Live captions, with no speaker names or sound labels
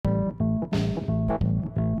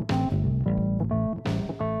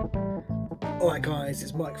Alright guys,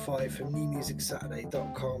 it's Mike 5 from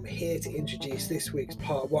NewMusicSaturday.com here to introduce this week's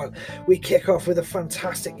part 1. We kick off with a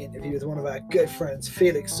fantastic interview with one of our good friends,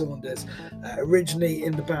 Felix Saunders, originally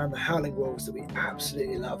in the band The Howling Wolves that we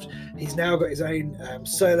absolutely loved. He's now got his own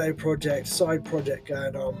solo project, side project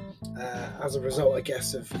going on as a result, I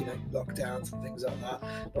guess, of lockdowns and things like that,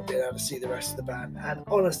 not being able to see the rest of the band. And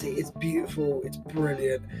honestly, it's beautiful, it's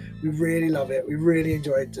brilliant. We really love it. We really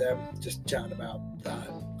enjoyed just chatting about that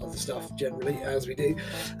and other stuff generally, as we do,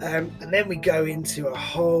 and then we go into a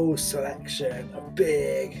whole selection of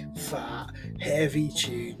big, fat, heavy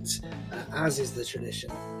tunes, as is the tradition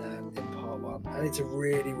in part 1, and it's a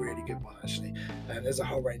really, really good one actually. There's a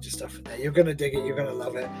whole range of stuff in there. You're going to dig it, you're going to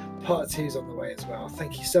love it. Part 2 is on the way as well.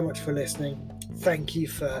 Thank you so much for listening. Thank you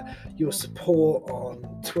for your support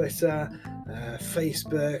on Twitter,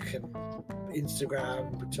 Facebook and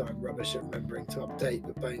Instagram, which I'm rubbish at remembering to update,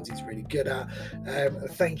 but Bonesy's really good at.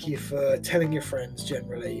 Thank you for telling your friends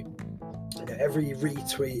generally. Every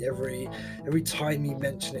retweet, every time you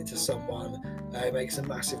mention it to someone, it makes a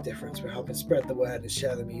massive difference. We're helping spread the word and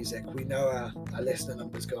share the music. We know our listener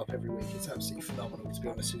numbers go up every week. It's absolutely phenomenal, to be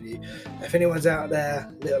honest with you. If anyone's out there,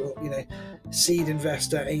 little seed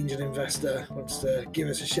investor, angel investor, wants to give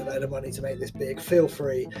us a shitload of money to make this big, feel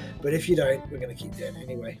free. But if you don't, we're going to keep doing it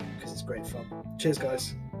anyway because it's great fun. Cheers,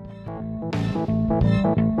 guys.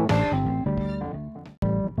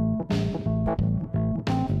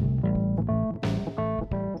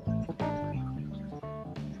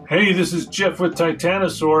 Hey, this is Jeff with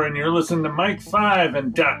Titanosaur, and you're listening to Mike 5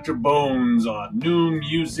 and Dr. Bones on New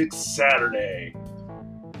Music Saturday.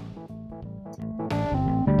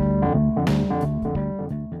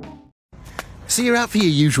 So you're out for your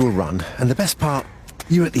usual run, and the best part,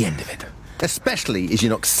 you're at the end of it. Especially as you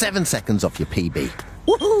knock 7 seconds off your PB.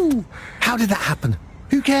 Woohoo! How did that happen?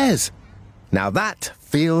 Who cares? Now that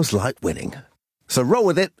feels like winning. So roll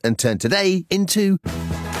with it and turn today into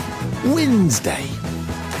Wednesday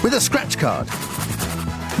with a scratch card.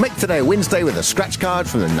 Make today a Wednesday with a scratch card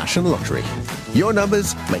from the National Lottery. Your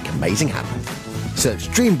numbers make amazing happen.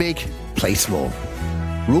 Search Dream Big, Play Small.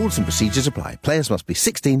 Rules and procedures apply. Players must be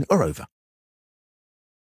 16 or over.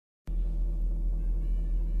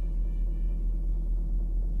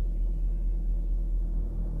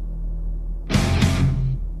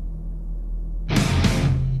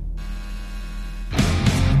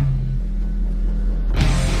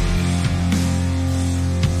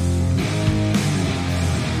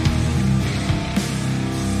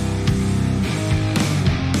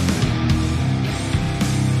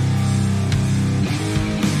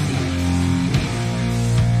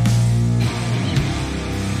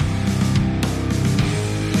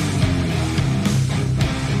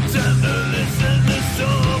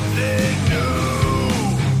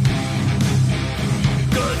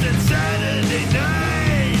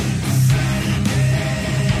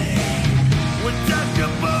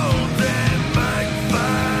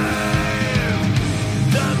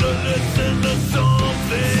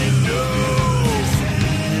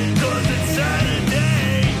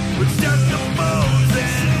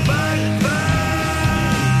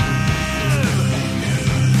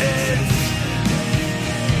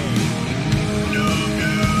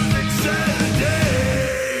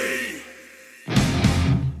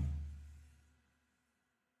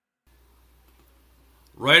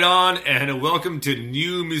 Right on, and welcome to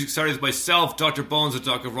New Music Saturday with myself, Dr. Bones, a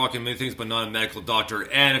doctor of rock and many things, but not a medical doctor,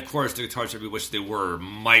 and of course the guitarists everybody wish they were,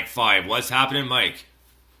 Mike 5. What's happening, Mike?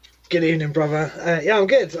 Good evening, brother. Yeah, I'm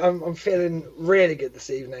good. I'm feeling really good this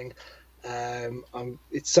evening.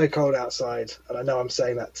 It's so cold outside, and I know I'm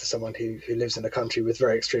saying that to someone who lives in a country with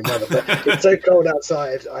very extreme weather, but it's so cold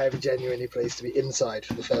outside, I am genuinely pleased to be inside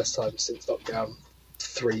for the first time since lockdown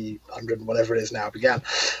 300 whatever it is now began.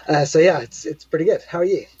 So yeah, it's pretty good. How are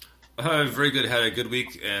you? Very good. Had a good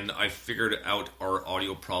week, and I figured out our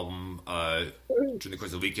audio problem during the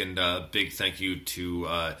course of the weekend. Big thank you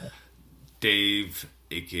to Dave,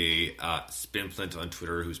 aka Spinflint on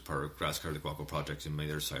Twitter, who's part of Grasscar, the Guaco Project, and many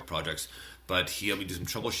other side projects. But he helped me do some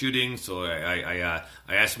troubleshooting, so I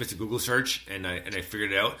asked him to Google search, and I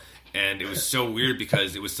figured it out. And it was so weird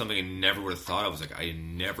because it was something I never would have thought of. I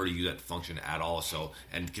never use that function at all. So,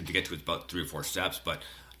 and to get to it's about 3 or 4 steps, but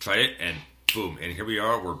tried it and boom. And here we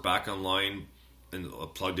are. We're back online and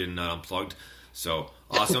plugged in, not unplugged. So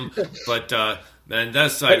awesome. But then that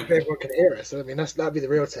aside, hope everyone can hear us. I mean, that'd be the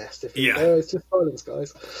real test. It's just silence,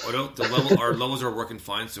 guys. Well, no, our levels are working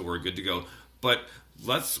fine, so we're good to go. But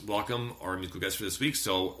let's welcome our musical guest for this week.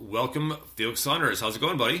 So welcome, Felix Saunders. How's it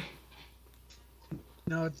going, buddy?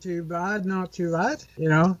 Not too bad, not too bad.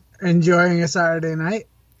 Enjoying a Saturday night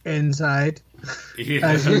inside,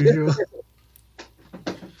 as usual.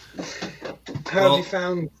 How have you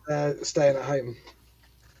found staying at home?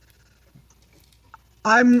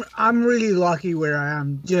 I'm really lucky where I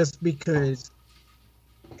am, just because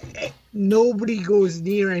nobody goes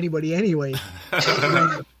near anybody anyway.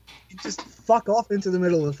 You just fuck off into the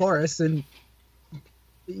middle of the forest and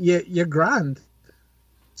you're grand.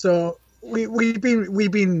 So we've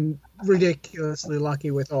been ridiculously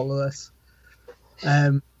lucky with all of this.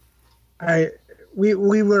 We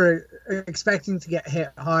were expecting to get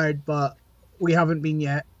hit hard, but we haven't been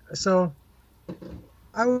yet. So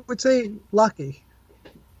I would say lucky.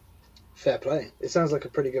 Fair play. It sounds like a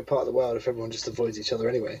pretty good part of the world if everyone just avoids each other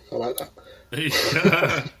anyway. I like that.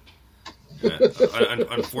 Yeah.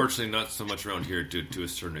 Unfortunately, not so much around here to a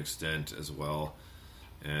certain extent as well.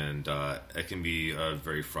 And it can be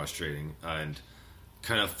very frustrating and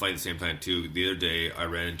kind of funny at the same time too. The other day I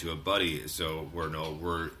ran into a buddy, so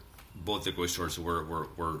we're both at Go Short, so we're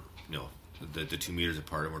the 2 meters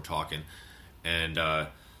apart, and we're talking, and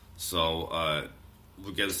so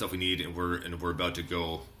we get the stuff we need, and we're about to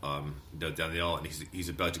go down the aisle, and he's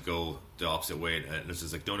about to go the opposite way, and it's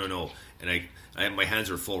just like no, and I my hands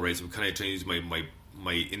are full, right? So I'm kind of trying to use my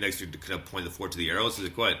index to kind of point the forward to the arrows. He's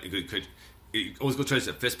like, what? He always go try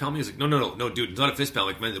to fist pound me. He's like, no, dude, it's not a fist pound.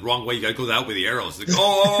 Like, man, the wrong way. You gotta go that way. The arrows. He's like,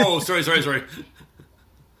 oh, sorry.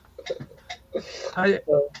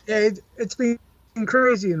 It's been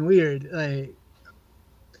crazy and weird, like,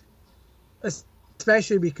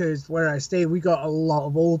 especially because where I stay, we got a lot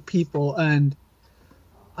of old people, and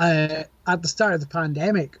at the start of the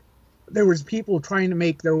pandemic, there was people trying to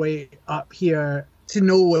make their way up here to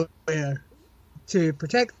nowhere to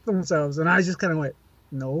protect themselves, and I just kind of went,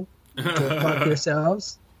 no, go fuck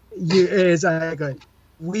yourselves.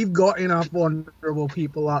 We've got enough vulnerable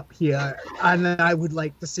people up here, and I would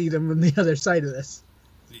like to see them on the other side of this.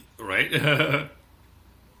 Right.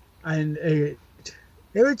 And it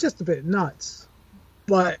was just a bit nuts,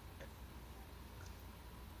 but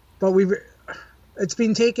it's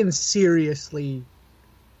been taken seriously,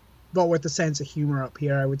 but with a sense of humor up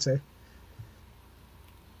here, I would say.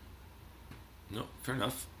 No, fair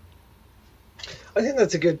enough. I think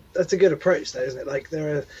that's a good approach, though, isn't it? Like,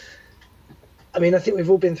 I think we've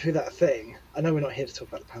all been through that thing. I know we're not here to talk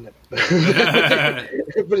about the pandemic,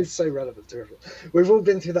 but it's so relevant to everyone. We've all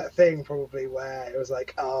been through that thing, probably, where it was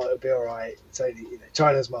like, oh, it'll be all right. It's only,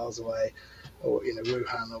 China's miles away, or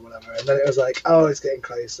Wuhan or whatever. And then it was like, oh, it's getting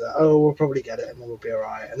closer. Oh, we'll probably get it, and then we'll be all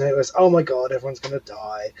right. And then it was, oh my god, everyone's going to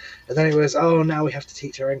die. And then it was, oh, now we have to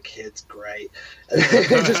teach our own kids. Great. And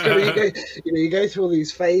then just you go through all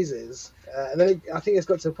these phases. And then I think it's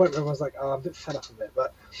got to a point where everyone's like, oh, I'm a bit fed up of it.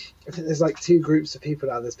 But I think there's like two groups of people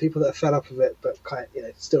now. There's people that are fed up of it, but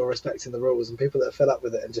still respecting the rules, and people that are fed up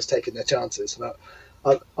with it and just taking their chances. And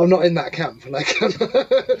I'm not in that camp. Like,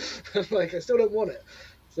 I'm like, I still don't want it.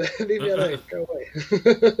 So leave me alone. Go away.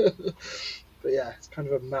 But yeah, it's kind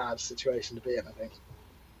of a mad situation to be in, I think.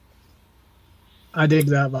 I dig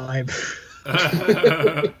that vibe.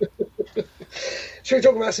 Should we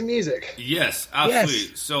talk about some music? Yes,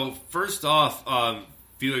 absolutely. Yes. So first off,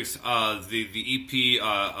 Felix, the EP,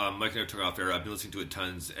 Mike and I took off air. I've been listening to it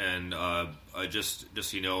tons, and just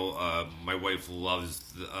so you know, my wife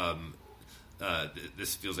loves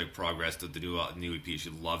this. Feels like progress. The new EP, she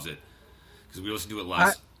loves it because we listened to it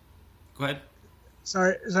last. Go ahead.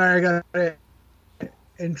 Sorry, I got to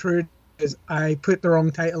intrude. I put the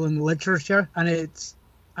wrong title in the literature, and it's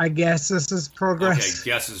I Guess This Is Progress.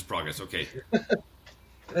 Okay, Guess This Is Progress. Okay.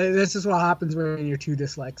 This is what happens when you're too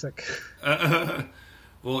dyslexic.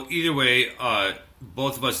 Well, either way,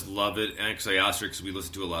 both of us love it. And because I asked her, because we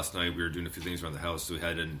listened to it last night, we were doing a few things around the house, so we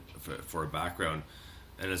had it for a background.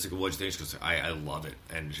 And it's like, what'd you think? She goes, I love it.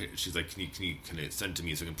 And she's like, can you send it to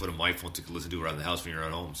me so I can put it on my phone to listen to it around the house when you're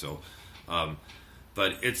at home? So,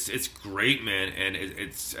 but it's great, man.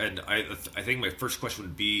 And I think my first question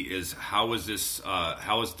would be is how is this?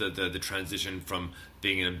 How is the transition from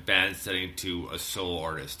being in a band setting to a solo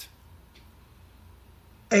artist?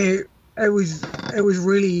 It was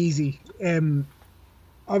really easy.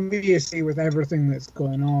 Obviously, with everything that's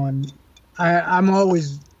going on, I'm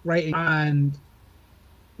always writing, and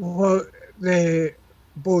both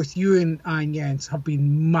you and Jens have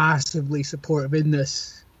been massively supportive in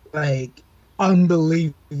this, like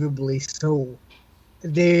unbelievably so.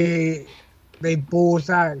 They both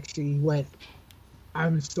actually went,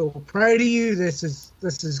 I'm so proud of you. This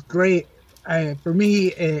is great. For me,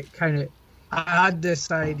 it kind of, I had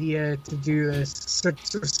this idea to do this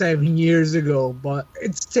 6 or 7 years ago, but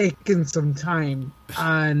it's taken some time,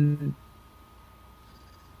 and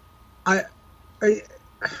I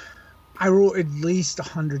wrote at least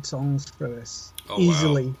 100 songs for this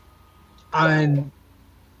easily, wow. And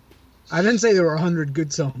I didn't say there were 100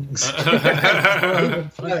 good songs. No,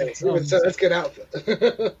 let's get out of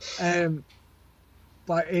it.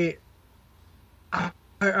 But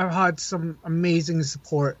I've had some amazing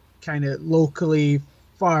support kind of locally,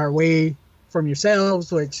 far away from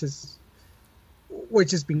yourselves, which has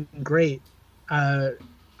been great.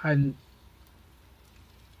 And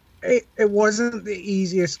it wasn't the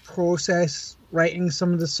easiest process writing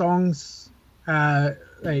some of the songs, like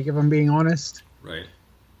if I'm being honest. Right.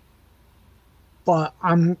 But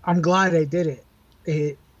I'm glad I did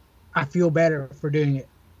it. I feel better for doing it.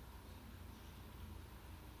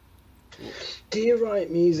 Do you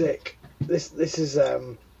write music? This is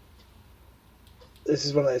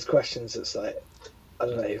one of those questions that's like, I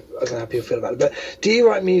don't know how people feel about it, but do you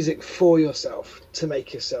write music for yourself to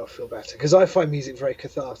make yourself feel better? Because I find music very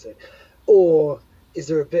cathartic. Or is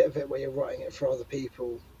there a bit of it where you're writing it for other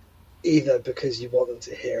people, either because you want them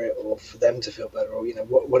to hear it or for them to feel better, or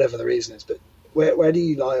whatever the reason is? But where do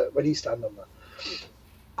you lie? Where do you stand on that?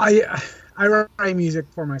 I write music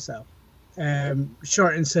for myself.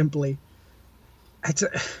 Short and simply, it's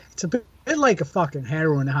a bit like a fucking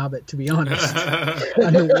heroin habit, to be honest.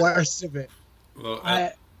 I'm the worst of it. Well,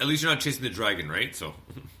 at least you're not chasing the dragon, right? So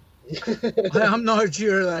I'm not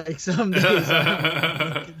sure. Like some days,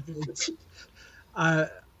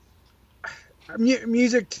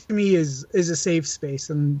 music to me is a safe space,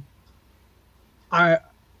 and I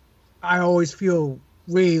always feel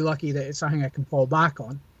really lucky that it's something I can fall back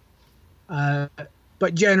on.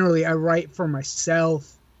 But generally, I write for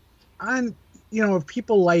myself, and if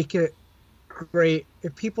people like it, great.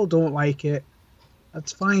 If people don't like it,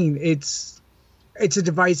 that's fine. It's a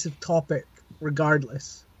divisive topic,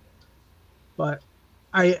 regardless. But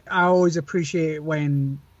I always appreciate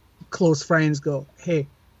when close friends go, "Hey,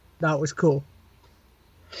 that was cool."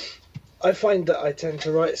 I find that I tend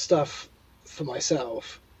to write stuff for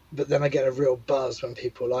myself, but then I get a real buzz when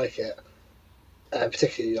people like it,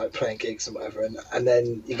 particularly like playing gigs and whatever. And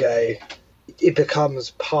then you go, it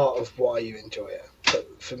becomes part of why you enjoy it.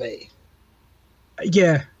 But for me,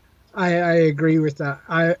 yeah, I agree with that.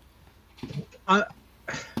 I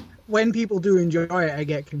when people do enjoy it, I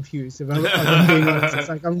get confused. If I'm being honest, it's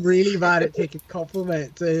like I'm really bad at taking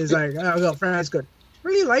compliments. It's like I've got friends going,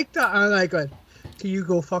 "Really like that," and I'm like, "Good, can you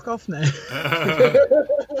go fuck off now?" Are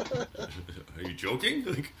you joking?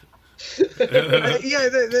 Like...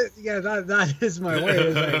 that is my way.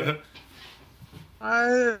 It's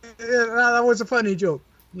like, that was a funny joke.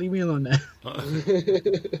 Leave me alone now.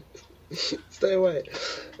 Stay away.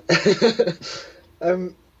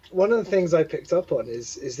 One of the things I picked up on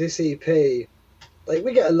is this EP. Like,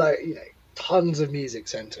 we get a lot, tons of music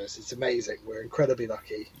sent to us. It's amazing. We're incredibly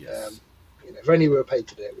lucky. Yes. If only we were paid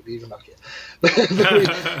to do it, we'd be even luckier. But we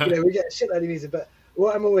get a shitload of music. But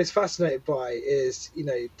what I'm always fascinated by is,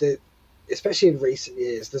 especially in recent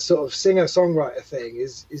years, the sort of singer-songwriter thing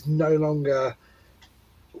is no longer.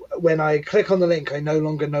 When I click on the link, I no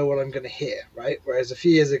longer know what I'm going to hear, right? Whereas a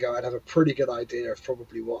few years ago, I'd have a pretty good idea of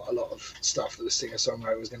probably what a lot of stuff that was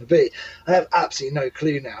singer-songwriter was going to be. I have absolutely no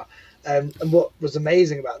clue now. And what was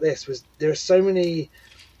amazing about this was there are so many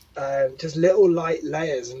just little light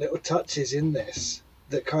layers and little touches in this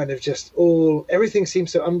that kind of just everything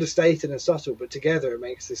seems so understated and subtle, but together it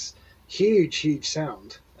makes this huge, huge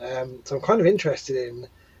sound. So I'm kind of interested in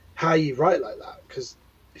how you write like that, because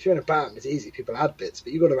if you're in a band, it's easy. People add bits,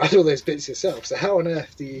 but you've got to add all those bits yourself. So how on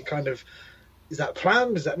earth do you is that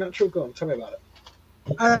planned? Is that natural? Go on, tell me about it.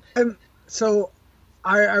 So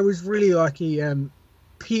I was really lucky.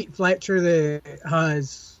 Pete Fletcher, that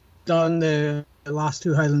has done the last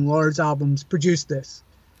two Howling Lords albums, produced this.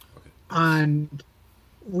 Okay. And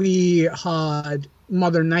we had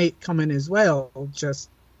Mother Night come in as well, just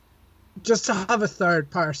to have a third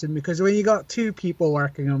person, because when you got two people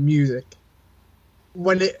working on music,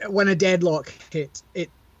 when a deadlock hits, it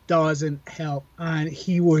doesn't help. And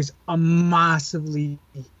he was a massively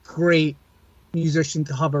great musician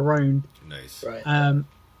to have around. Nice. Right.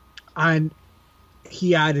 And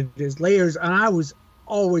he added his layers, and I was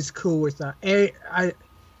always cool with that.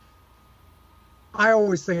 I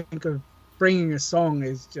always think of bringing a song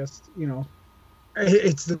as just,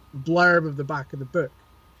 it's the blurb of the back of the book.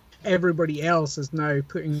 Everybody else is now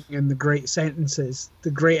putting in the great sentences,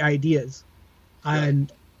 the great ideas.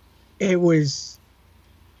 And it was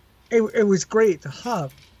great to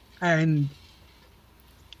have. And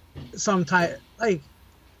sometimes, like,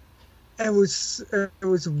 it was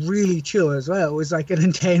really chill as well. It was like an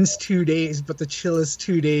intense 2 days, but the chillest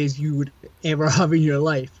 2 days you would ever have in your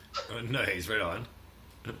life. Oh, nice, right on.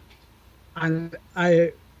 And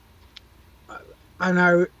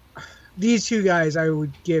these two guys, I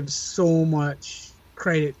would give so much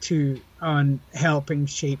credit to on helping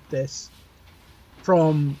shape this.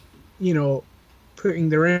 From, putting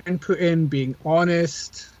their input in, being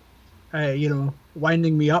honest,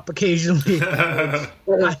 winding me up occasionally. I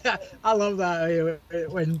love that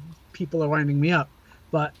when people are winding me up.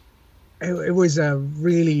 But it was a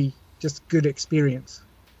really just good experience.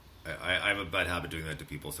 I have a bad habit doing that to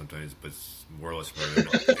people sometimes, but it's more or less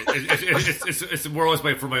it's more or less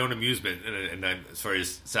for my own amusement, and I'm sorry,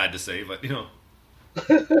 it's sad to say, but yeah,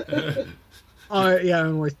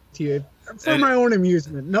 I'm with you. For my own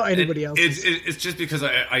amusement, not anybody else's. It's just because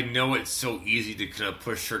I know it's so easy to kind of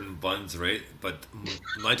push certain buttons, right? But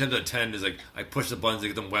 9 times out of 10 is like I push the buttons to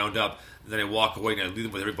get them wound up, and then I walk away and I leave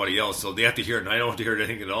them with everybody else, so they have to hear it, and I don't have to hear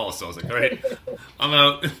anything at all. So I was like, all right, I'm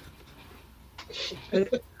out.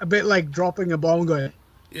 A bit like dropping a bomb, going.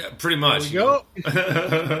 Yeah, pretty much. There we go.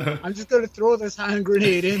 I'm just going to throw this hand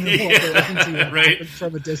grenade in and walk away and see what happens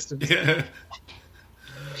from a distance. Yeah.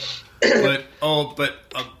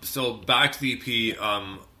 So back to the EP.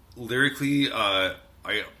 Lyrically, I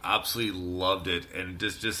absolutely loved it, and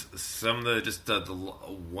just some of the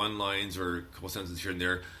one lines or a couple sentences here and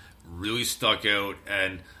there really stuck out,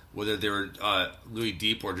 and whether they were really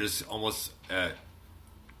deep or just almost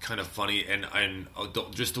kind of funny, and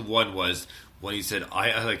just the one was when he said, "I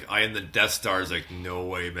am the Death Star." It's like, no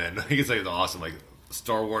way, man. I think it's like awesome, like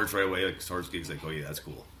Star Wars right away. Like Star Wars gigs, like, oh yeah, that's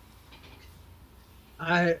cool.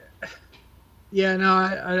 I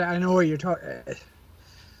know what you're talking.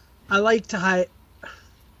 I like to hide.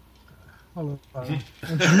 Hold on.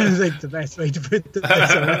 I'm trying to think the best way to put this.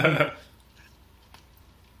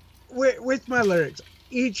 With my lyrics,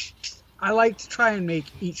 I like to try and make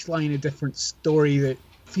each line a different story that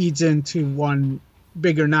feeds into one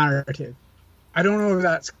bigger narrative. I don't know if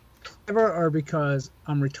that's clever or because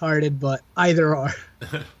I'm retarded, but either or.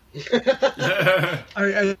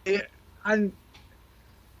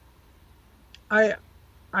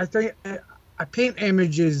 I think I paint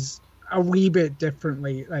images a wee bit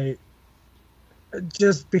differently, like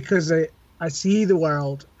just because I see the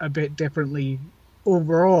world a bit differently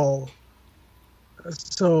overall.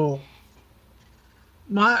 So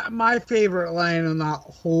my favorite line on that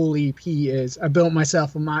whole EP is, "I built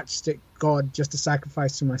myself a matchstick god just to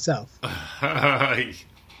sacrifice to myself." Nice.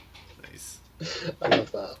 I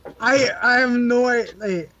love that. I have no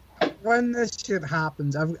idea. When this shit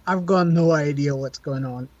happens, I've got no idea what's going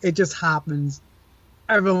on. It just happens.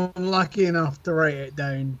 If I'm lucky enough to write it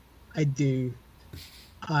down, I do.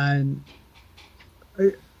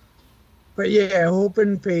 But yeah, Hope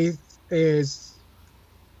and Faith is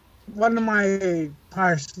one of my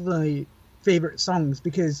personally favorite songs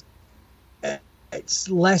because it's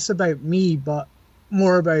less about me, but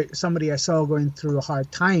more about somebody I saw going through a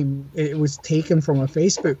hard time. It was taken from a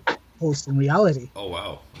Facebook post in reality. Oh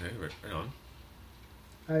wow! Okay, right on.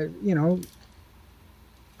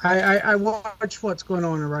 I watch what's going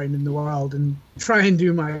on around in the world and try and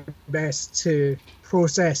do my best to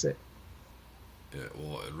process it. Yeah,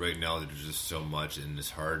 well, right now there's just so much, and it's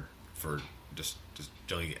hard for just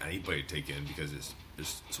don't get anybody to take in because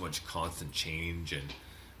there's so much constant change, and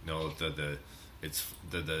the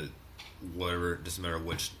whatever, doesn't matter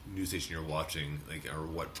which news station you're watching, like, or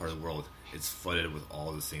what part of the world, it's flooded with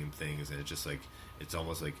all the same things, and it's just like it's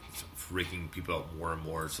almost like it's freaking people out more and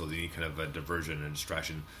more. So they need kind of a diversion and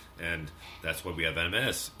distraction, and that's why we have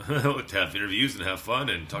NMS to have interviews and have fun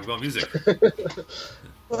and talk about music.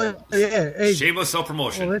 Well, yeah, hey, shameless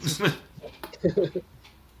self-promotion.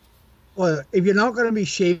 Well, if you're not going to be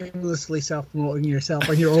shamelessly self-promoting yourself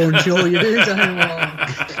on your own show, you're doing something wrong.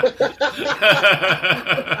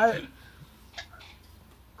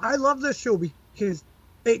 I love this show because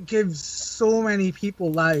it gives so many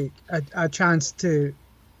people like a chance to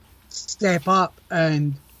step up,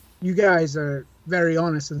 and you guys are very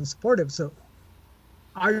honest and supportive. So,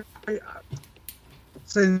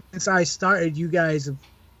 since I started, you guys have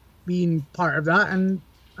been part of that, and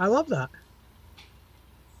I love that.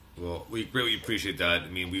 Well, we greatly appreciate that. I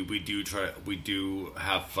mean, we do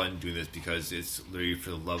have fun doing this because it's literally for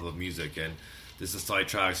the love of music, and this is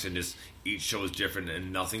sidetracks, and just each show is different,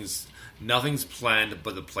 and nothing's planned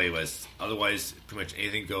but the playlist. Otherwise, pretty much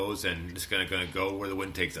anything goes, and it's gonna go where the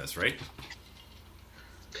wind takes us, right?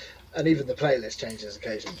 And even the playlist changes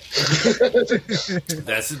occasionally.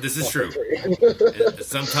 This is true.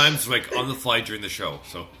 Sometimes, like on the fly during the show.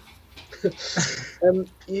 So.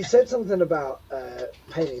 You said something about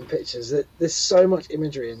painting pictures. That there's so much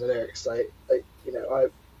imagery in the lyrics. Like I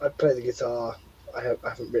play the guitar. I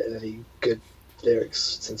haven't written any good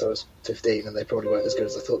lyrics since I was 15, and they probably weren't as good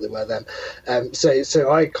as I thought they were then.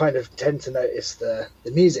 So I kind of tend to notice the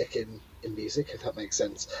music in music, if that makes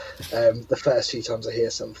sense. The first few times I hear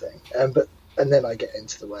something, and then I get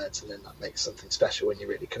into the words, and then that makes something special when you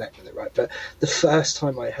really connect with it, right? But the first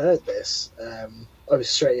time I heard this, I was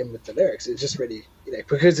straight in with the lyrics. It was just really,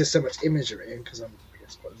 because there's so much imagery, and because I'm, I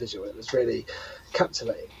guess, quite visual, it was really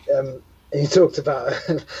captivating. And you talked about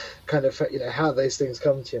kind of, how those things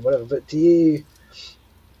come to you and whatever, but do you...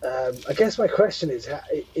 I guess my question is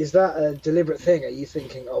that a deliberate thing? Are you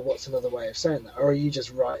thinking, oh, what's another way of saying that? Or are you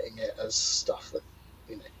just writing it as stuff that,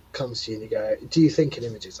 comes to you and you go, do you think in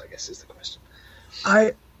images, I guess is the question.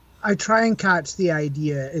 I try and catch the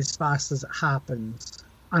idea as fast as it happens.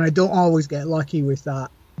 And I don't always get lucky with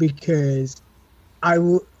that because I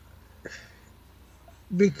will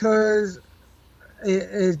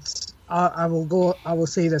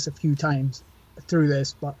say this a few times through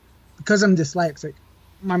this, but because I'm dyslexic,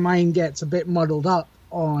 my mind gets a bit muddled up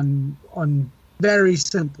on very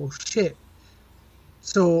simple shit.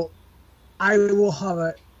 So I will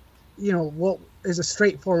have what is a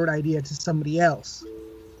straightforward idea to somebody else,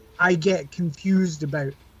 I get confused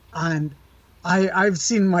about, and I've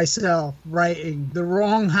seen myself writing the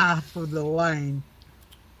wrong half of the line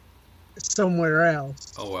somewhere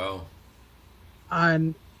else. Oh wow!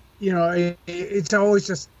 And it's always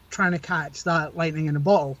just trying to catch that lightning in a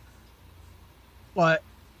bottle. But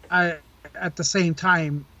at the same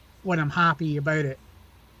time, when I'm happy about it,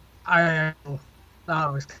 that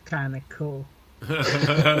was kind of cool.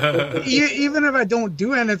 Even if I don't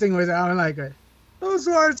do anything with it, I'm like, those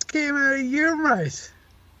words came out of your mouth.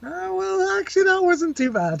 Well, actually, that wasn't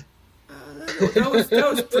too bad. That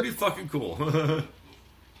was pretty fucking cool.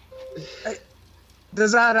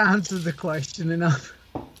 Does that answer the question enough?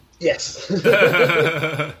 Yes.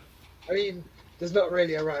 I mean, there's not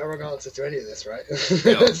really a right or wrong answer to any of this, right?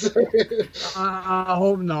 No. I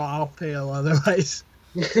hope not. I'll fail otherwise.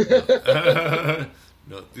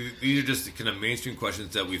 No, these are just the kind of mainstream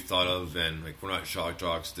questions that we've thought of, and like we're not shock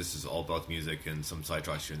jocks. This is all about music and some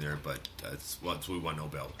sidetracks here and there, but that's what we want to know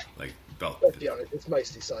about. Let's be honest, it's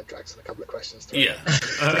mostly sidetracks and a couple of questions. Yeah.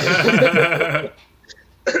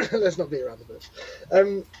 Let's not beat around the bush.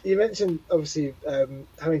 You mentioned obviously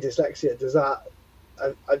having dyslexia. Does that?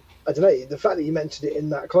 I don't know. The fact that you mentioned it in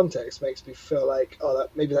that context makes me feel like,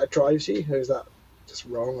 maybe that drives you, or is that just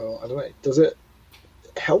wrong? Or I don't know. Does it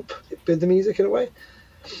help with the music in a way?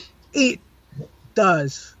 It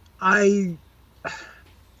does. I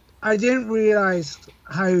didn't realize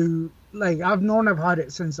how, I've known I've had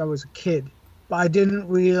it since I was a kid, but I didn't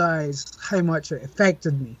realize how much it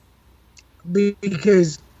affected me.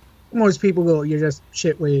 Because most people go, you're just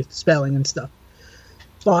shit with spelling and stuff.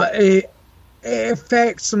 But it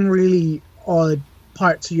affects some really odd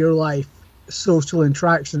parts of your life, social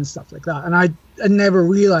interaction, stuff like that. And I never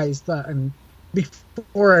realized that. And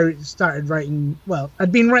before I started writing,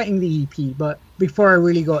 I'd been writing the EP, but before I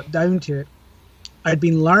really got down to it, I'd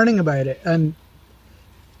been learning about it. And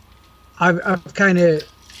I've kind of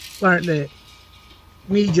learned that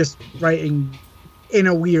me just writing in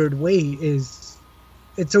a weird way it's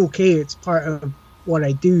okay. It's part of what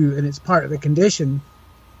I do, and it's part of the condition,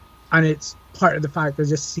 and it's part of the fact I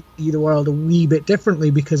just see the world a wee bit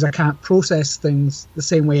differently because I can't process things the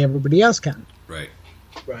same way everybody else can. Right.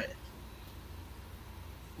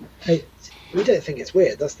 We don't think it's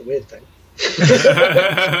weird. That's the weird thing.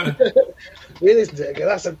 We listen to it and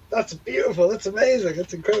go, that's beautiful, that's amazing,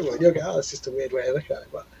 that's incredible. And you'll go, it's just a weird way of looking at it.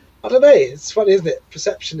 But I don't know, it's funny, isn't it?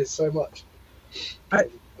 Perception is so much. I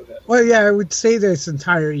would say this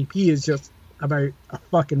entire EP is just about a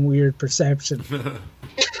fucking weird perception.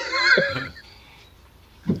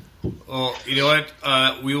 Well, you know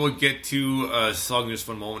what? We will get to a song in just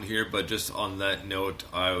one moment here, but just on that note,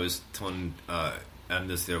 I was telling Em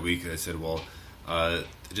this the other week, I said,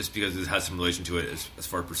 just because it has some relation to it as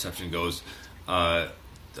far as perception goes,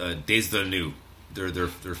 Days of the New, their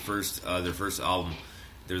first album,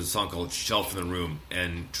 there's a song called Shelf in the Room,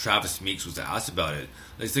 and Travis Meeks was asked about it.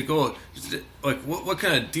 He's like, what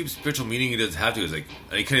kind of deep spiritual meaning does it have to? He's like,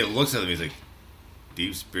 and he kind of looks at him, he's like,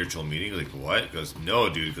 deep spiritual meaning? Like, what? He goes, no,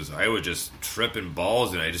 dude, because I would just trip in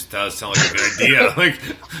balls, and I just thought it sounded like a good idea.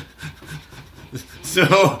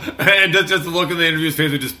 So, and just the look in the interview's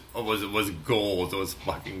face was gold. It was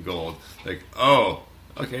fucking gold. Like, oh,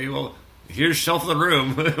 okay, well, here's Shelf in the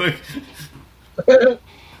Room.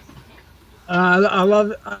 I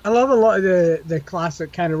love a lot of the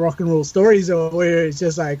classic kind of rock and roll stories, though, where it's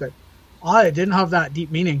just like, I didn't have that deep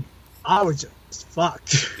meaning. I was just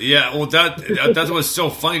fucked. Yeah, well, that's what's so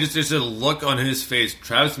funny. Just a look on his face.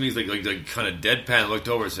 Travis Meeks like kind of deadpan looked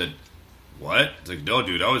over and said, "What?" It's like, no,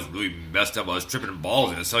 dude, I was really messed up. I was tripping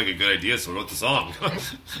balls, and it sounded like a good idea, so I wrote the song.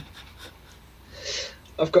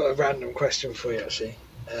 I've got a random question for you, actually.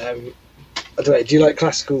 I don't know, do you like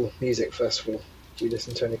classical music, first of all? Do you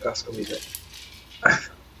listen to any classical music?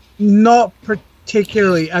 Not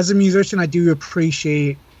particularly. As a musician, I do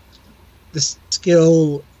appreciate the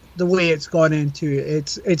skill, the way it's gone into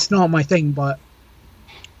it. It's not my thing, but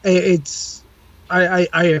I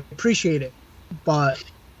appreciate it, but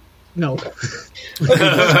no. Okay,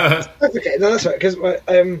 no, that's right. Because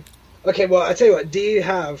okay, well, I tell you what. Do you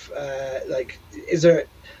have is there?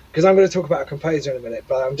 Because I'm going to talk about a composer in a minute,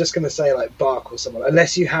 but I'm just going to say like Bach or someone,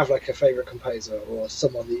 unless you have like a favorite composer or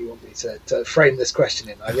someone that you want me to frame this question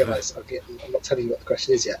in. I realise I'm not telling you what the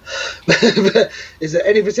question is yet. But is there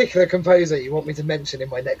any particular composer you want me to mention in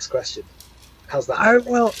my next question? How's that?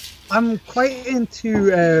 Well, I'm quite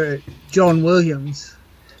into John Williams.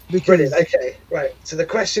 Because... Brilliant. Okay, right. So the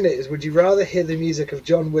question is: would you rather hear the music of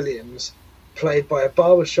John Williams played by a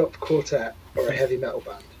barbershop quartet or a heavy metal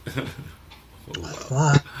band?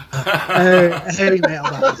 Heavy metal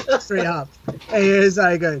band, straight up. It's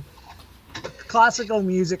like classical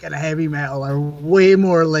music and heavy metal are way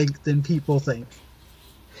more linked than people think.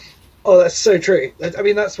 Oh, that's so true. I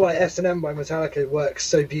mean, that's why S&M by Metallica works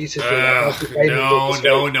so beautifully. No,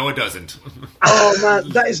 it doesn't. Oh man,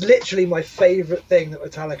 that is literally my favourite thing that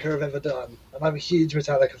Metallica have ever done. And I'm a huge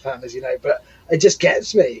Metallica fan, as you know, but it just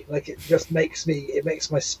gets me. Like, it just makes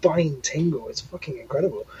my spine tingle. It's fucking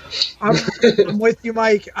incredible. I'm with you,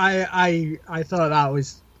 Mike. I thought that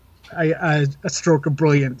was a stroke of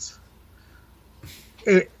brilliance.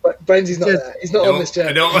 But Bonesy's not there. He's not on this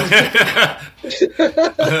journey. No,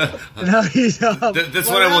 he's not. This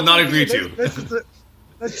one I will not agree to.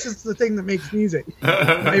 That's just the thing that makes music.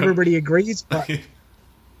 Not everybody agrees, but right.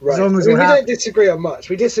 As long as we don't disagree on much.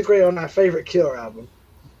 We disagree on our favourite Cure album.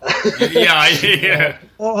 Yeah.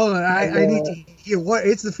 Oh, hold on. I need to hear what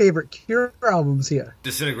it's the favourite Cure albums here.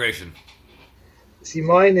 Disintegration. See,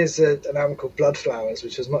 mine is an album called Bloodflowers,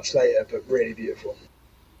 which was much later, but really beautiful.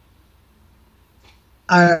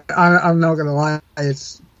 I'm not going to lie,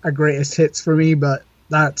 it's a greatest hits for me, but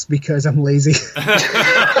that's because I'm lazy. It's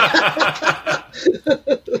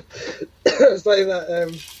like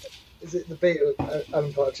that, is it the Beatles,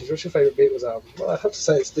 Alan Partridge, what's your favourite Beatles album? Well, I have to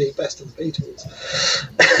say it's the best of the Beatles.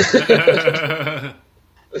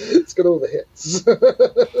 It's got all the hits.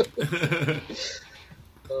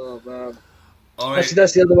 Oh, man. Right. Actually,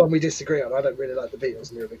 that's the other one we disagree on. I don't really like the Beatles,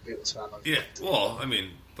 and you're a big Beatles fan. Yeah, well, I mean,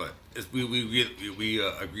 but we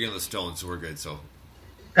agree on the Stones, so we're good. So.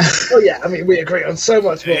 Oh yeah, I mean, we agree on so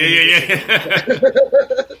much more. Yeah.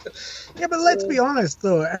 Yeah, but let's be honest,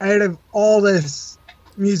 though. Out of all this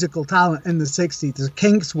musical talent in the '60s, the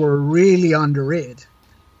Kinks were really underrated.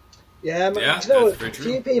 Yeah, you know what? A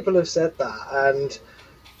few people have said that, and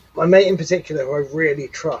my mate in particular, who I really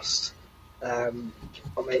trust. My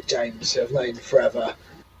mate James, who I've known forever.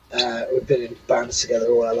 We've been in bands together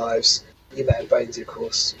all our lives. You met him, Bonesy, of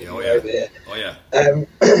course. Over here. Oh, yeah. And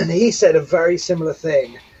he said a very similar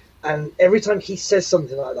thing. And every time he says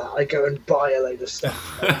something like that, I go and buy a load of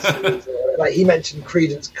stuff. Like he mentioned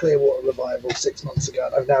Creedence Clearwater Revival 6 months ago,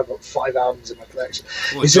 and I've now got 5 albums in my collection.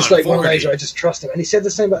 Well, it's just like one of those where I just trust him. And he said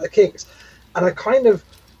the same about the Kinks. And I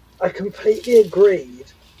completely agreed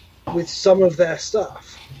with some of their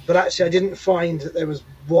stuff. But actually, I didn't find that there was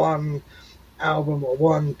one album or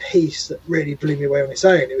one piece that really blew me away on its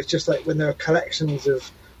own. It was just like when there were collections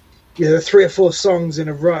of, 3 or 4 songs in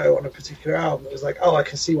a row on a particular album. It was like, oh, I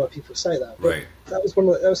can see why people say that. But right. That was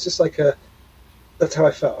just like that's how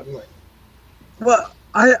I felt. Anyway. Well,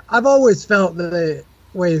 I've always felt that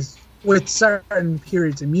with certain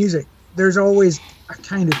periods of music, there's always a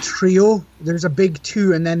kind of trio. There's a big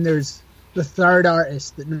two, and then there's the third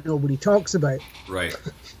artist that nobody talks about. Right.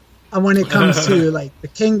 And when it comes to like the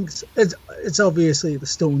Kinks, it's obviously the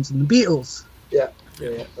Stones and the Beatles. Yeah,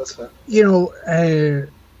 that's fair.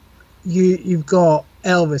 You've got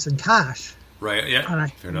Elvis and Cash. Right. Yeah.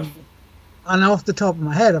 Fair enough. And off the top of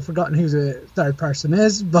my head, I've forgotten who the third person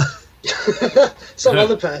is, but some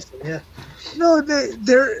other person. Yeah. No,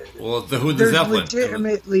 they're there's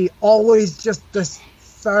legitimately always just this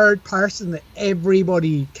third person that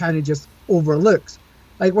everybody kind of just overlooks.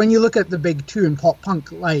 Like when you look at the big two in pop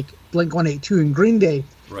punk, like Blink-182 and Green Day,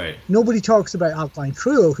 right? Nobody talks about Alkaline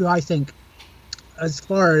Trio, who I think, as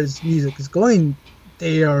far as music is going,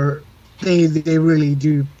 they really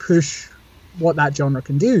do push what that genre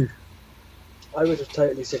can do. I would have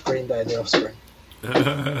totally said Green Day and The Offspring.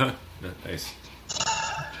 Nice.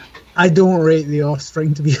 I don't rate The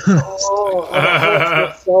Offspring, to be honest. Oh,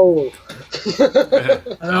 my soul.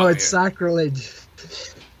 I know it's sacrilege.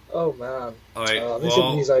 Oh man! All right. This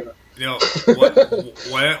interview's over.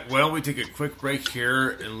 Why don't we take a quick break here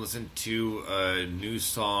and listen to a new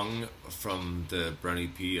song from the Brown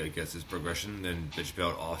EP, I guess it's Progression, then bitch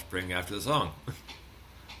about Offspring after the song.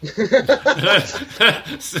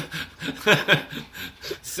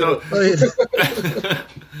 So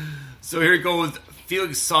here we go with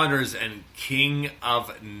Felix Saunders and King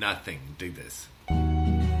of Nothing. Dig this.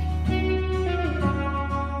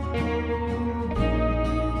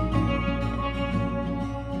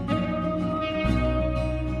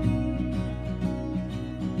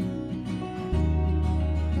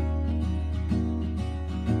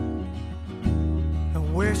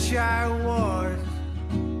 Wish I was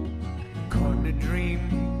caught in a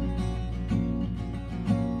dream,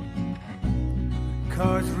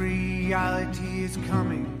 'cause reality is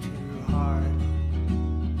coming too hard.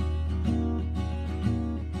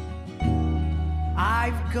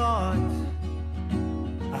 I've got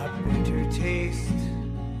a bitter taste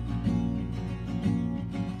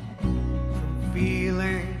from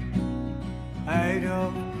feeling out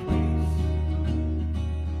of place.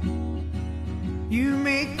 You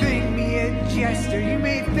may think me a jester, you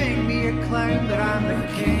may think me a clown, but I'm the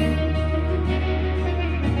king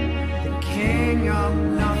of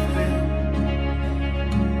nothing.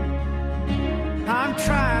 I'm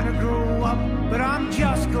trying to grow up, but I'm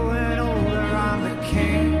just growing older. I'm the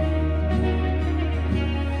king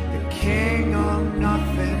of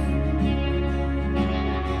nothing.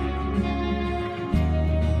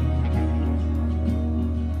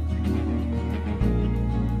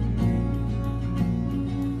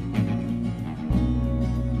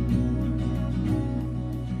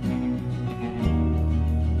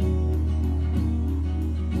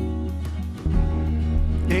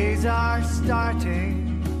 Days are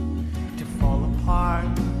starting to fall apart,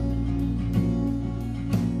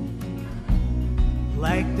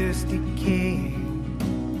 like this decaying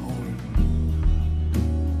home.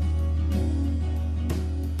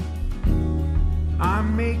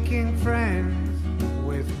 I'm making friends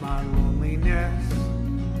with my loneliness,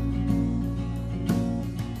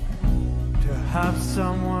 to have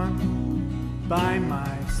someone by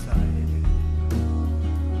my side.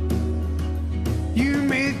 You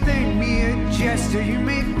may think me a jester, you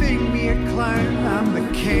may think me a clown. I'm the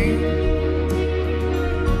king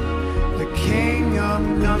of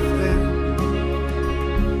nothing.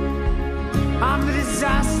 I'm the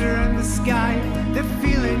disaster in the sky, the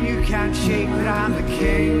feeling you can't shake. But I'm the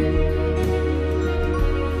king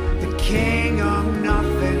of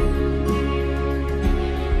nothing.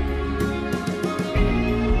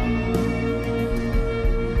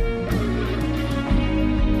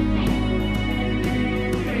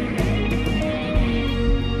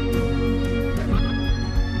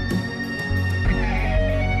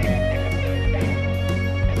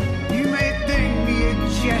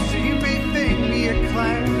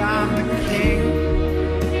 I'm the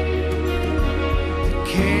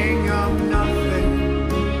king of nothing.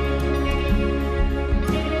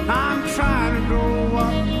 I'm trying to grow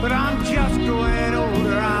up, but I'm just growing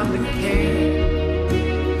older. I'm the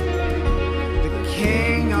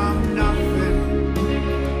king of nothing.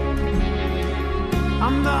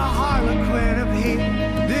 I'm the harlequin of hate,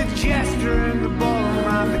 the jester in the ballroom.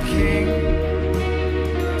 I'm the king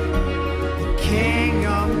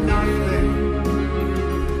of nothing.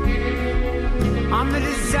 I'm the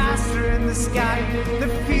disaster in the sky, the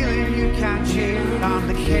feeling you can't shake. I'm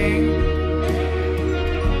the king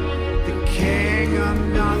of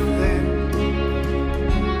nothing.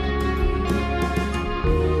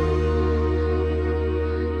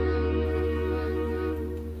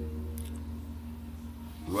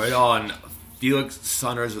 Right on. Felix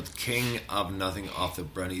Saunders with King of Nothing off the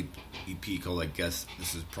Brown EP called I Guess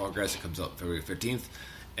This Is Progress. It comes out February 15th.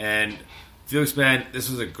 And Felix, man, this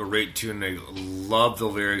was a great tune. I love the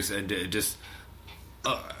lyrics, and it just,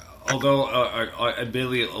 although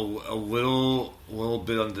admittedly a little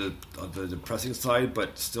bit on the depressing side,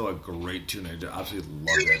 but still a great tune. I absolutely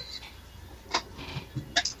love it.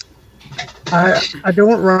 I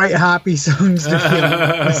don't write happy songs, to be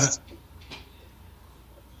honest.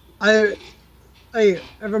 If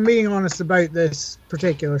I'm being honest about this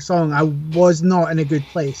particular song, I was not in a good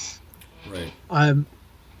place. Right.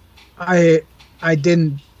 I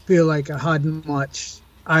didn't feel like I had much.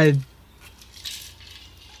 I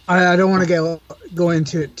don't want to go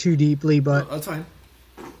into it too deeply, but that's fine.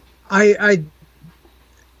 It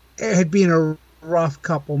had been a rough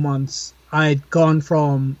couple months. I'd gone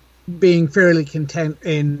from being fairly content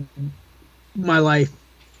in my life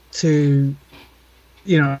to,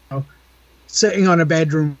 sitting on a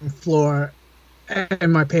bedroom floor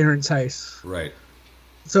in my parents' house. Right.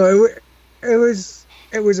 So it was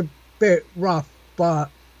a bit rough, but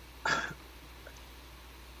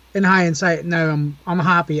in hindsight now, I'm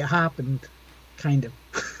happy it happened, kind of.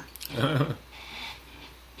 I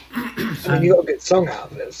mean, you got a good song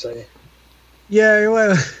out of it, so. Yeah,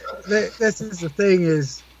 well, this is the thing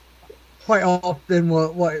is, quite often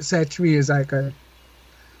what it said to me is like,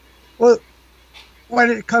 well, when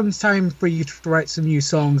it comes time for you to write some new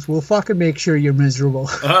songs, we'll fucking make sure you're miserable.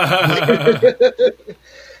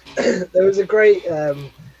 There was a great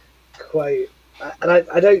quote, and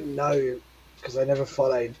I don't know because I never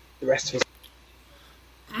followed the rest of his.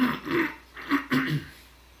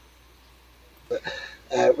 But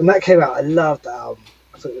when that came out, I loved that album.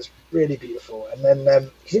 I thought it was really beautiful. And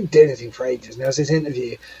then he didn't do anything for ages. And there was this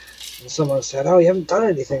interview, and someone said, "Oh, you haven't done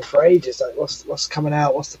anything for ages. Like, what's coming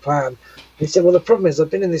out? What's the plan?" And he said, "Well, the problem is I've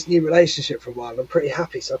been in this new relationship for a while. And I'm pretty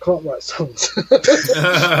happy, so I can't write songs."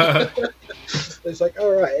 It's like,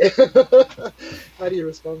 all right. How do you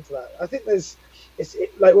respond to that? I think it's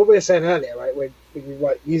like what we were saying earlier, right? When you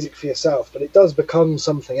write music for yourself, but it does become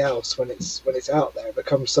something else when it's out there. It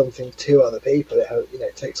becomes something to other people.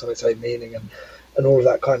 It takes on its own meaning and all of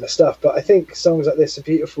that kind of stuff. But I think songs like this are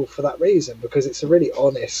beautiful for that reason, because it's a really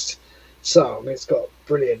honest song. It's got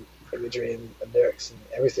brilliant imagery and lyrics and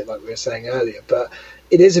everything, like we were saying earlier. But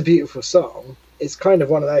it is a beautiful song. It's kind of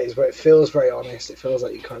one of those where it feels very honest. It feels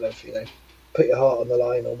like you kind of, put your heart on the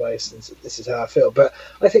line almost, and this is how I feel. But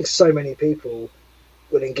I think so many people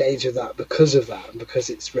will engage with that because of that, and because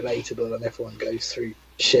it's relatable, and everyone goes through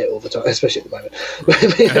shit all the time, especially at the moment.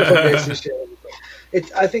 Everyone goes through shit all the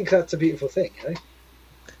time. I think that's a beautiful thing,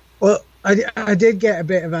 Well, I did get a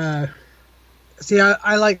bit of a... See,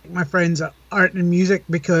 I like my friends at art and music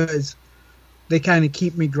because they kind of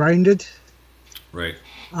keep me grounded. Right.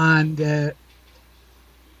 And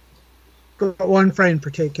got one friend in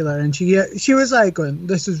particular, and she was like,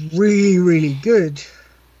 "This is really, really good,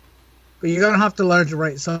 but you're gonna have to learn to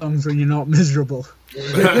write songs when you're not miserable."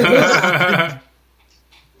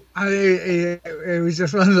 And it was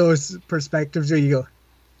just one of those perspectives where you go,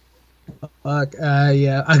 "Fuck,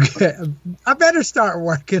 yeah, I better start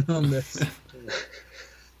working on this."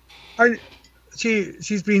 And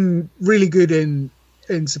she's been really good in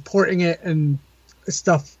supporting it and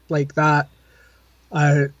stuff like that.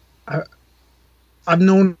 I've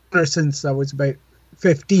known her since I was about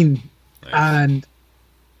 15, nice. And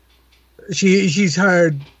she's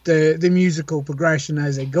heard the musical progression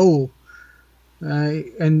as I go.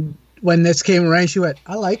 And when this came around, she went,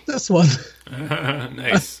 "I like this one."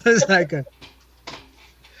 Nice. I was like,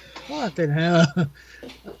 fucking hell.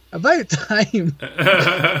 About time.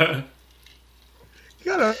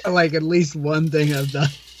 Gotta like at least one thing I've done.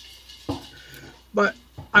 But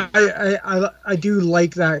I do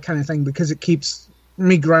like that kind of thing because it keeps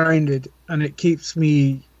me grounded, and it keeps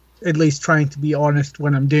me at least trying to be honest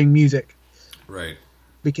when I'm doing music. Right.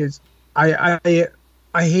 Because I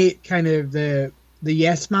hate kind of the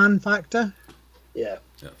yes man factor. Yeah.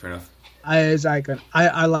 Yeah, fair enough. I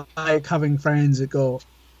like having friends that go,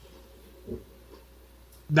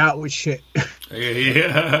 "That was shit."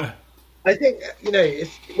 Yeah. I think,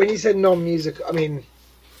 when you said non-musical, I mean,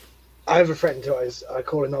 I have a friend who I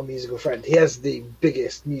call a non-musical friend. He has the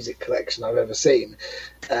biggest music collection I've ever seen,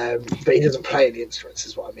 but he doesn't play any instruments,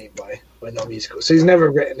 is what I mean by non-musical. So he's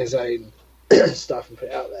never written his own stuff and put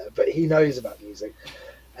it out there, but he knows about music.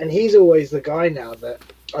 And he's always the guy now that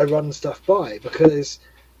I run stuff by, because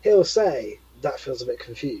he'll say, "That feels a bit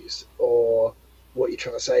confused," or "What you're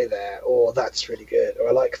trying to say there," or "That's really good," or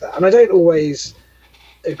 "I like that." And I don't always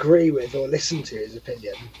agree with or listen to his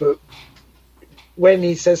opinion, but when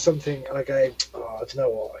he says something and I go, "Oh, I don't know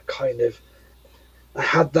what, I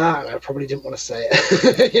had that and I probably didn't want to say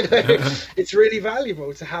it." It's really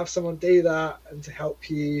valuable to have someone do that and to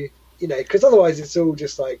help you, because otherwise it's all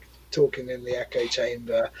just like talking in the echo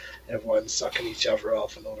chamber, everyone's sucking each other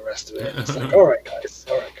off and all the rest of it. It's like, all right guys.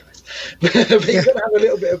 But you've got to have a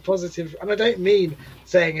little bit of positive, and I don't mean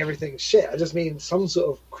saying everything's shit, I just mean some sort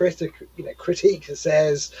of critique that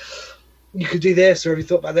says, "You could do this," or "Have you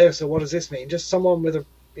thought about this," or "What does this mean?" Just someone with a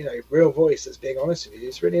real voice that's being honest with you.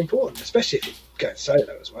 It's really important, especially if you're going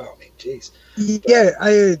solo as well. I mean, geez. Yeah,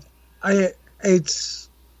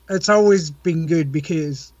 it's always been good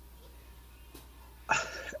because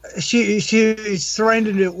she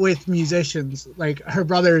surrounded it with musicians. Like her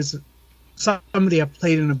brother's somebody I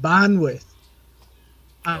played in a band with,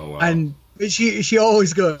 wow. And she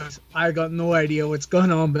always goes, "I got no idea what's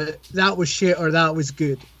going on, but that was shit or that was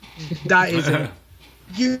good." That is it.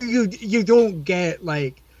 You don't get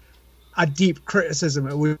like a deep criticism.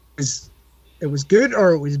 It was good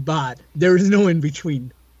or it was bad. There is no in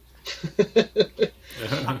between.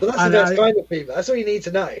 But that's the best kind of feedback. That's all you need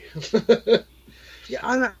to know. Yeah,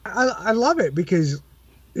 and I love it because,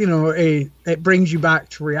 you know, it brings you back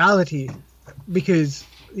to reality. Because,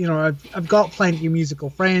 you know, I've got plenty of musical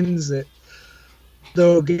friends that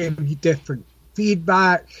they'll give you different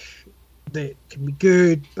feedback that can be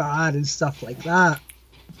good, bad, and stuff like that.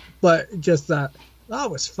 But just that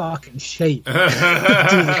was fucking shit. When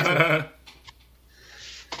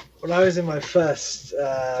I was in my first,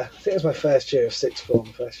 I think it was my first year of sixth form,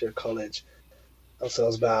 first year of college. Also, I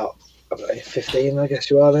was about, I don't know, 15, I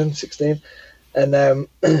guess you are then, 16. And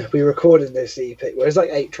we recorded this EP. Well, it's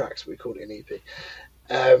like 8 tracks, but we called it an EP.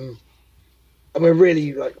 And we're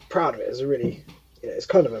really like proud of it. It's a really, you know, it's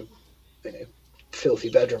kind of a, you know, filthy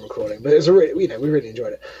bedroom recording, but it was a really, you know, we really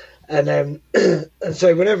enjoyed it. And and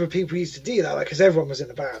so whenever people used to do that, like, because everyone was in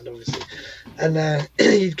the band, obviously, and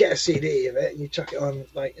you'd get a CD of it and you chuck it on,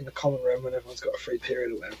 like, in the common room when everyone's got a free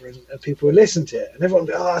period or whatever, and people would listen to it, and everyone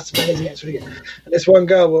would be, oh, that's amazing, it's really good. And this one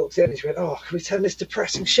girl walked in and she went, oh, can we turn this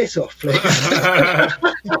depressing shit off, please?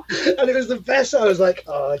 And it was the best. I was like,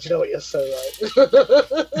 oh, do you know what, you're so right.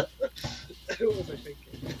 What was I thinking?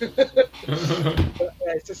 But,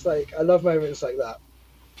 yeah, it's just like, I love moments like that.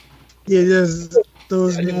 Yeah, there's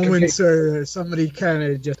those moments where somebody kind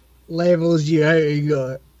of just levels you out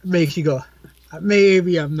and makes you go,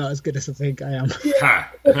 maybe I'm not as good as I think I am.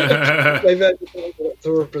 They've had to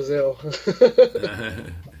tour of Brazil.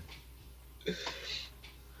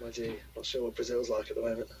 Mind you, not sure what Brazil's like at the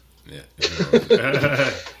moment. Yeah.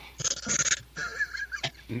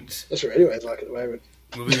 Not sure anywhere's like at the moment.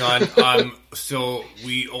 Moving on. So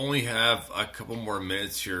we only have a couple more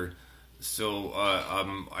minutes here. So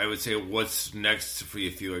I would say, what's next for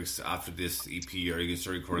you, Felix, after this EP? Are you going to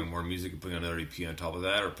start recording more music and putting another EP on top of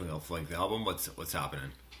that, or putting out a full-length album? What's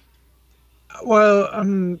happening? Well,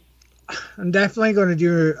 I'm definitely going to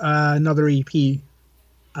do another EP.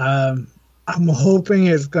 I'm hoping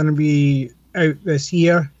it's going to be out this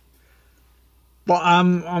year, but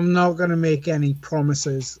I'm not going to make any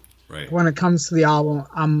promises. Right. When it comes to the album,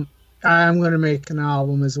 I am going to make an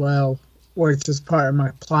album as well, where it's just part of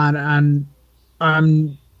my plan, and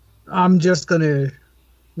I'm just going to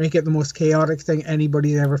make it the most chaotic thing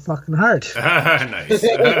anybody's ever fucking heard. Nice.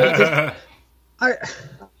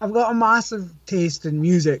 I've got a massive taste in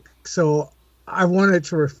music, so I want it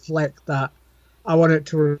to reflect that. I want it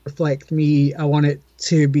to reflect me. I want it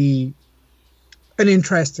to be an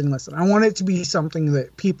interesting listen. I want it to be something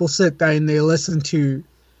that people sit down, they listen to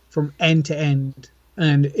from end to end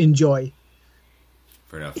and enjoy.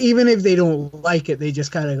 Fair enough. Even if they don't like it, they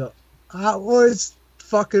just kind of go, that was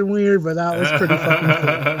fucking weird, but that was pretty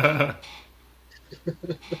fucking cool.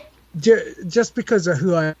 Just because of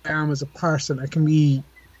who I am as a person, I can be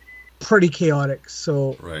pretty chaotic,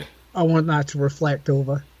 so right. I want that to reflect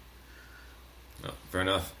over. No, fair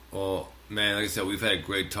enough. Well, man, like I said, we've had a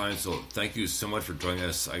great time, so thank you so much for joining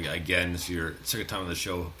us again. This is your second time on the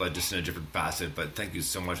show, but just in a different facet, but thank you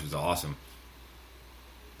so much. It was awesome.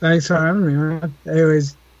 Thanks for having me, man. It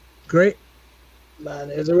was great. Man,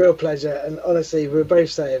 it was a real pleasure. And honestly, we were both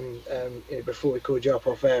saying before we called you up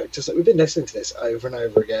off air, just like we've been listening to this over and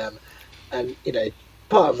over again. And, you know,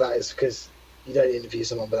 part of that is because you don't interview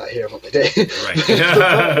someone without hearing what they do.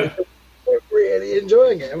 Right. We're really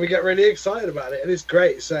enjoying it and we get really excited about it. And it's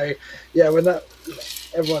great. So, yeah, when that, you know,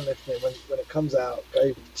 everyone listening, when it comes out,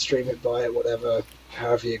 go stream it, buy it, whatever.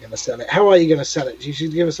 However you're going to sell it. How are you going to sell it? You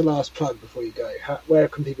should give us a last plug before you go. Where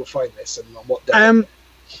can people find this and on what day?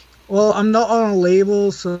 Well, I'm not on a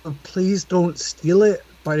label, so please don't steal it.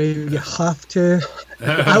 But if you have to,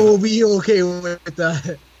 I will be okay with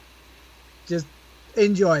that. Just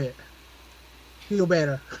enjoy it. Feel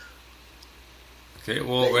better. Okay,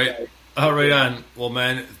 well, right on. Well,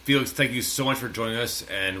 man, Felix, thank you so much for joining us,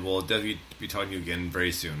 and we'll definitely be talking to you again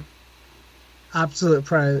very soon. Absolute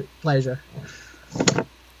pleasure.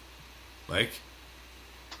 Mike?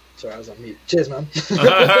 Sorry, I was on mute. Cheers, man.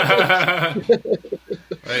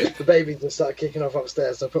 Right. The baby just started kicking off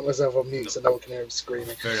upstairs, so I put myself on mute so no one can hear him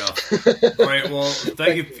screaming. Fair enough. All right, well,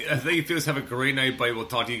 thank you, Felix. Have a great night, buddy. We'll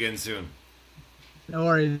talk to you again soon. No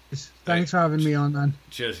worries. Thanks for having me on, man.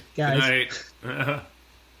 Cheers. Guys. Good night.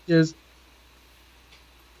 Cheers.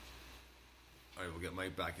 All right, we'll get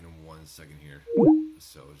Mike back in 1 second here.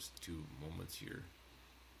 So just 2 moments here.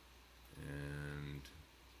 And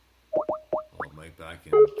I'll Mike back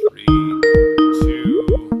in 3, 2,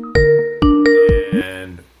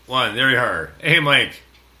 and 1. There we are. Hey, Mike.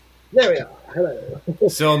 There we are. Hello.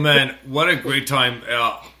 So, man, what a great time.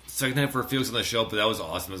 Second time for Felix on the show, but that was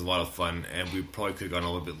awesome. It was a lot of fun, and we probably could have gone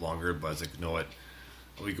a little bit longer, but I was like, you know what?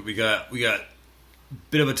 We got a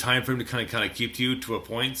bit of a time frame to kind of keep to you to a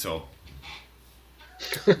point, so.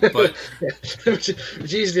 But which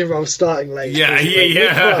usually involves starting late. yeah.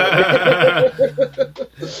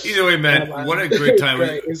 Either way, man, what a great time!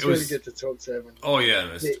 It was really good to talk to him. Oh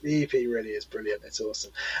yeah, the EP really is brilliant. It's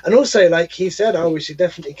awesome. And also, like he said, we should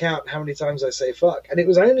definitely count how many times I say fuck, and it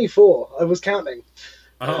was only 4. I was counting.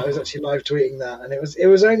 I was actually live tweeting that, and it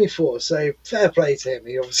was only 4. So fair play to him.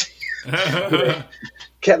 He obviously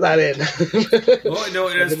kept that in. Well, no,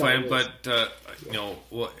 it is fine, but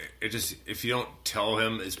it just, if you don't tell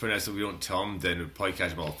him, it's pretty nice that we don't tell him. Then we'll probably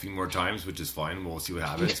catch him a few more times, which is fine. We'll see what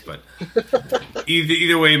happens. But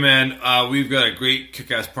either way, man, we've got a great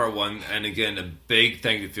kick-ass part 1, and again, a big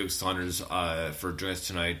thank you to Felix Saunders for joining us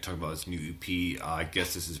tonight, talking about his new EP. I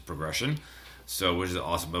guess this is Progression, which is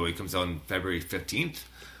awesome. By the way, it comes out on February 15th.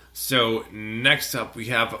 So next up, we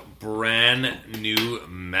have brand new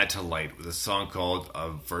Metalite with a song called "A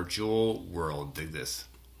Virtual World." Dig this.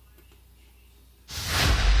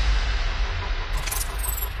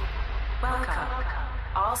 Welcome.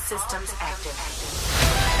 All systems active.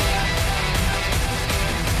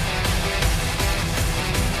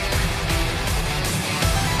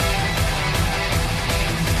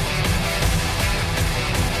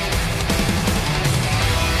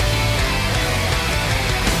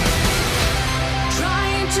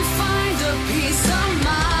 To find a peace of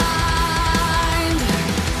mind.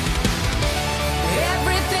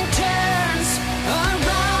 Everything turns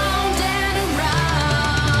around and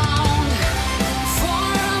around for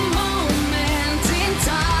a moment in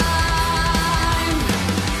time.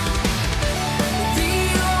 The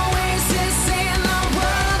oasis in the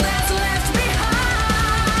world that's left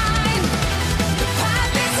behind. The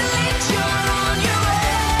path is lit, you're on your way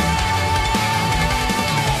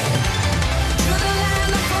to the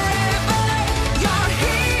land of forever. You're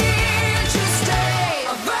here to stay.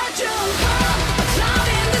 A virtual world, a cloud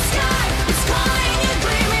in the sky. It's calling you,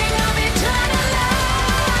 dreaming of eternal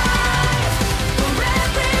life. For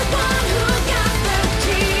everyone who got the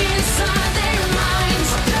key inside their minds,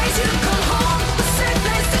 a place you call home, a safe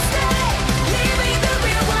place to stay. Leaving the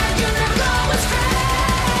real world, you never go astray.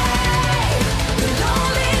 The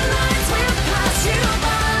lonely nights will pass you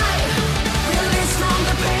by. Release from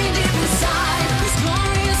the pain deep inside. This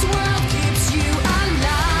glorious world keeps you alive.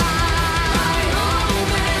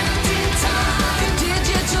 Moment in time. The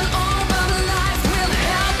digital orb of life will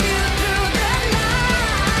help you through the night.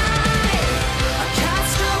 A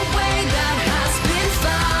castaway that has been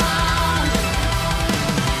found.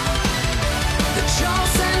 The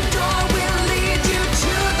chosen door will lead you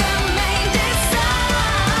to the main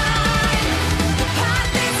design. The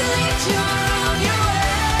path is lit, you're on your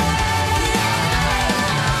way.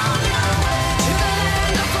 To the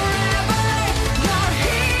land of forever, you're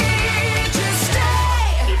here to stay.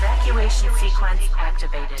 Evacuation sequence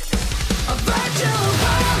activated. A virtual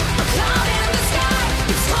world, a cloud in the sky.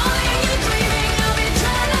 It's calling you, dreaming of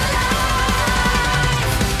eternal life.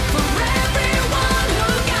 For everyone who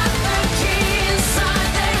got the key inside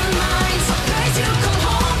their minds, a place you call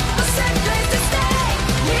home, a safe place to stay.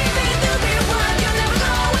 Leaving the real world, you'll never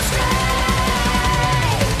go astray.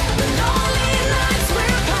 The lonely nights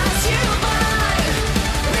will pass you by.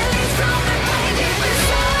 Release from the pain deep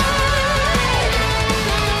inside.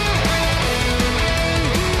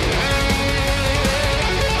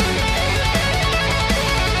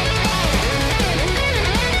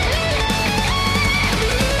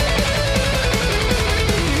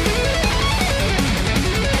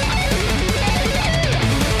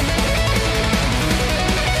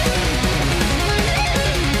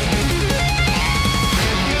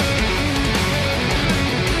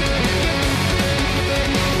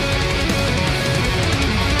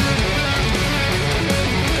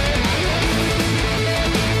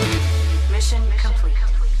 Mission complete.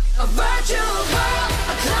 A virtual world,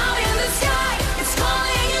 a cloud in the sky. It's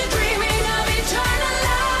calling you, dreaming of eternal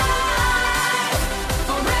life.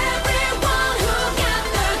 For everyone who got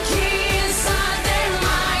the key inside their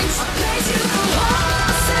minds, a place you call home,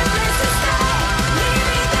 a safe place to stay.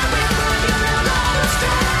 Leaving the real world, you'll never go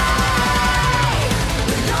astray.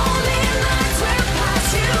 The lonely nights will pass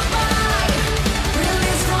you by.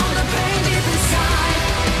 Release from the pain deep inside.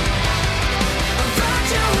 A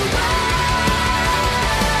virtual world.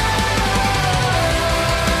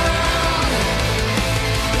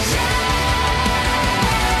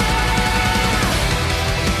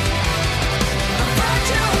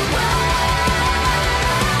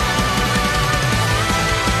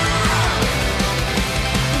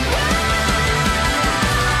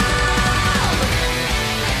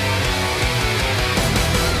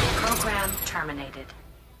 Program terminated.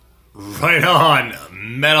 Right on,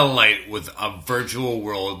 Metalite with A Virtual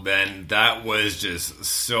World, man. That was just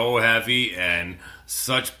so heavy and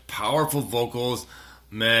such powerful vocals.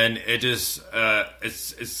 Man, it just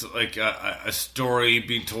it's like a story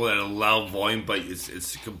being told at a loud volume, but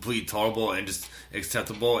it's completely tolerable and just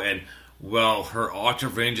acceptable. And well, her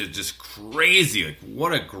octave range is just crazy. Like,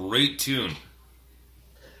 what a great tune!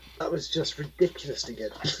 That was just ridiculously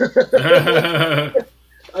good.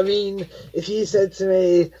 I mean, if you said to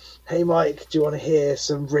me, "Hey, Mike, do you want to hear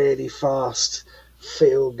some really fast,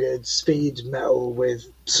 feel-good speed metal with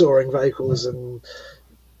soaring vocals and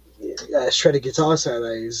shredded guitar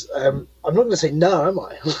solos?" I'm not going to say no, am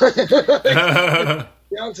I?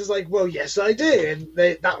 The answer's like, well, yes, I do, and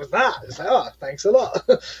that was that. It's like, oh, thanks a lot.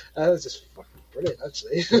 That was just fucking brilliant,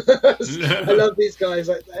 actually. I love these guys,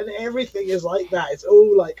 like, and everything is like that. It's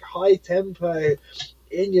all like high tempo,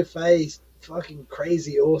 in your face, fucking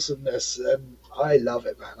crazy awesomeness. I love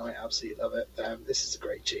it, man. I absolutely love it. This is a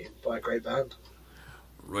great tune by a great band.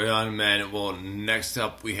 Right on, man. Well, next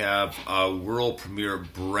up we have a world premiere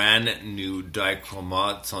brand new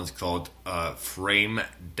Dichroma. The song's called Frame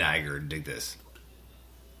Dagger. Dig this.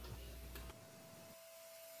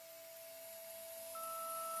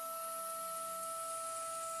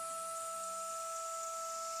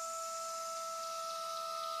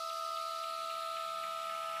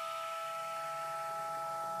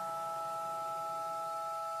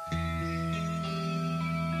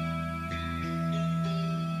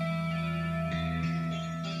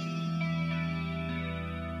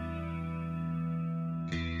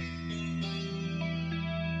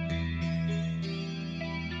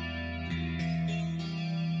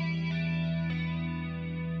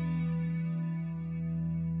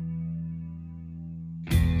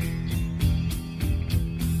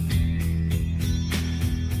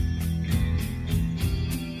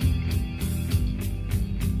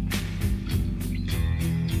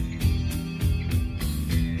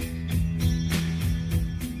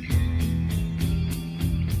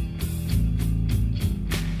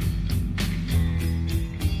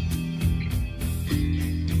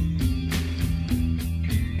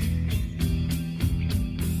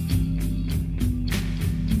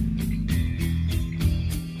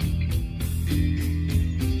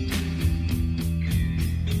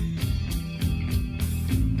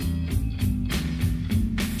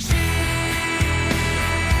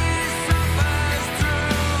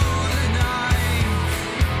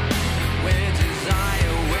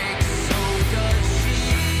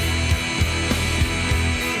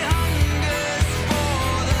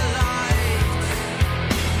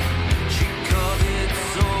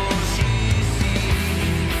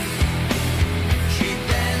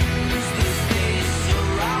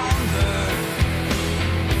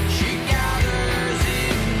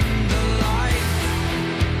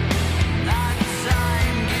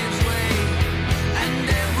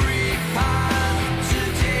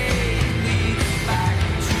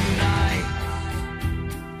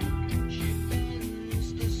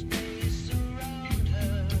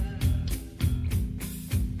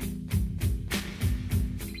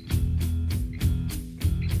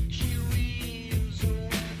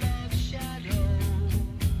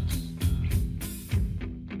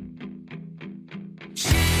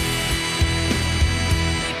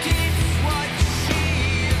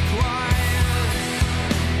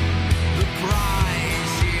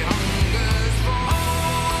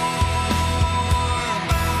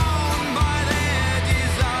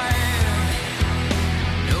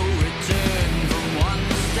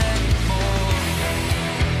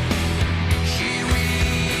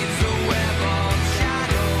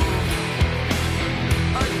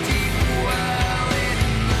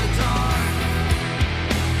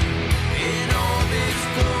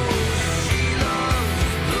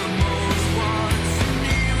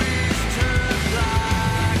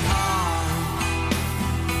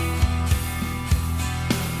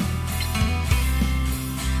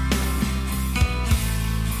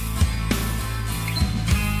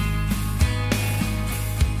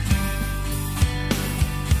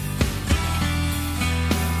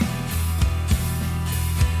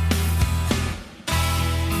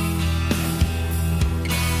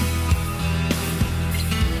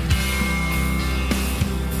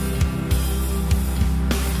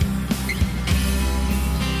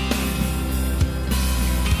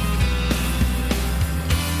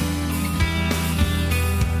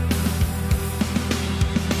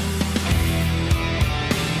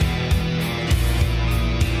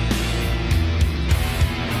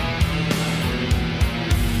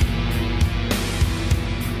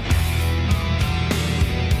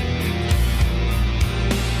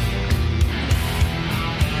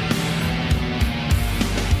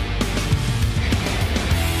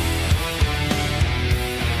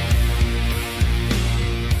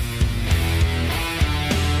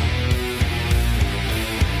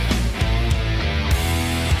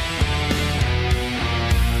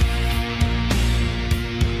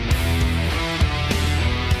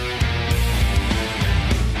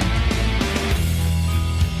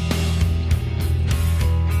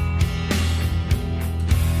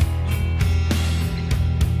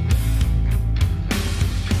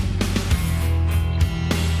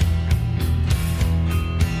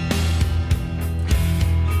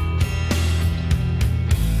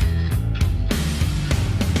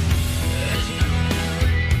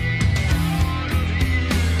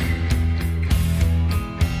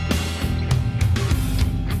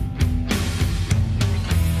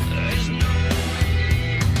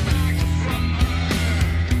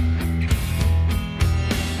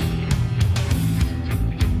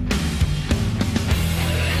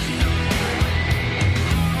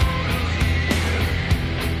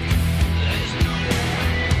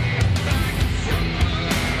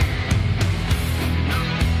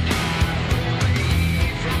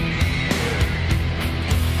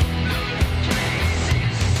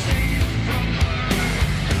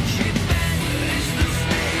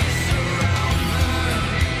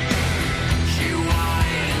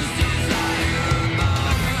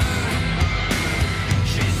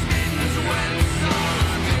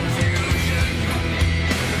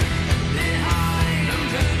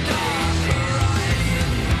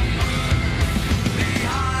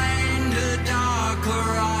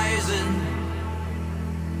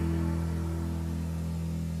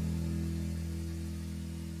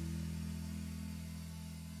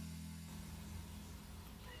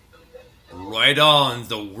 Right On,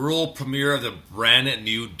 the world premiere of the brand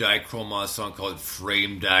new Dichroma song called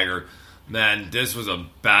Frame Dagger. Man, this was a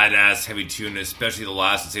badass heavy tune, especially the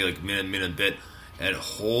last, I'd say, like minute and bit. And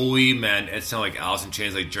holy man, it sounded like Alice in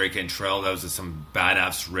Chains, like Jerry Cantrell. That was just some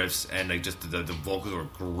badass riffs, and like just the vocals were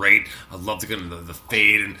great. I loved the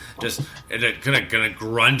fade and just kind of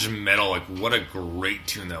grunge metal. Like what a great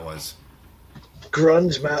tune that was.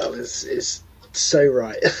 Grunge metal is so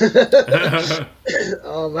right.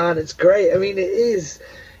 Oh man, it's great. I mean,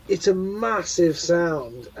 it's a massive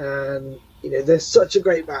sound, and you know, they're such a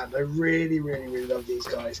great band. I really, really, really love these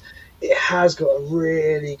guys. It has got a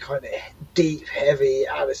really kind of deep, heavy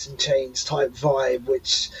Alice in Chains type vibe,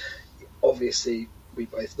 which obviously we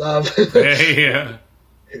both love. Yeah.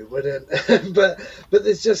 Who wouldn't? but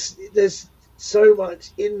there's so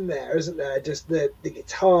much in there, isn't there? Just the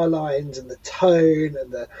guitar lines and the tone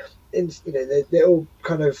and they're all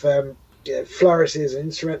kind of flourishes and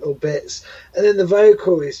instrumental bits, and then the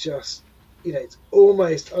vocal is just, it's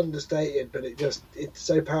almost understated, but it's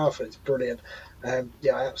so powerful. It's brilliant. I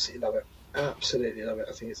absolutely love it. Absolutely love it.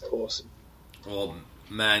 I think it's awesome. Well,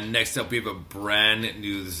 man, next up we have a brand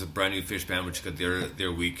new Fish band, which got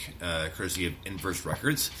their week, courtesy of Inverse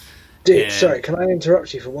Records. Dude, And sorry, can I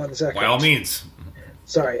interrupt you for 1 second? by all means.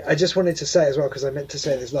 Sorry, I just wanted to say as well, because I meant to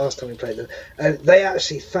say this last time we played them. They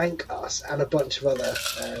actually thank us and a bunch of other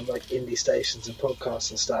like indie stations and podcasts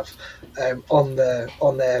and stuff on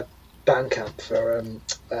their Bandcamp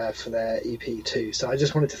for their EP too. So I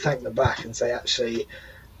just wanted to thank them back and say, actually,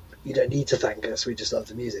 you don't need to thank us. We just love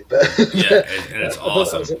the music. But Yeah, and it's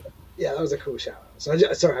awesome. That was a cool shout out. So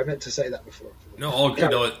sorry, I meant to say that before. No, all good.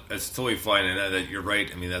 No, it's totally fine, and that you're right.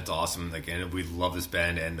 I mean, that's awesome. Again, we love this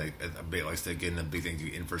band, and a big likes to again a big thing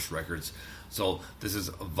to Inverse Records. So this is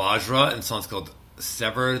Vajra, and the song's called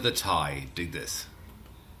 "Sever the Tie." Dig this.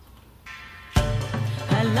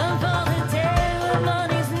 I love all the day when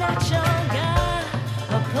money's not your god.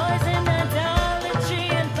 A poison idolatry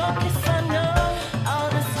and focus on no. All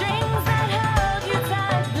the strings that held you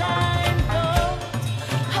tied blindfold.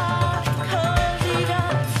 Hard cold, you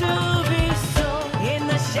got to be so. In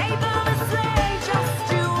the shape of a slave, just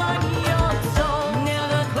you on your soul.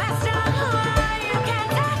 Never question why you can't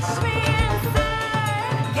touch me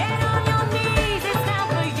inside. Get on your knees, it's time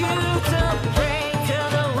for you to pray to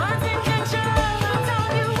the ones in control who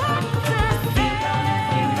told you what to say.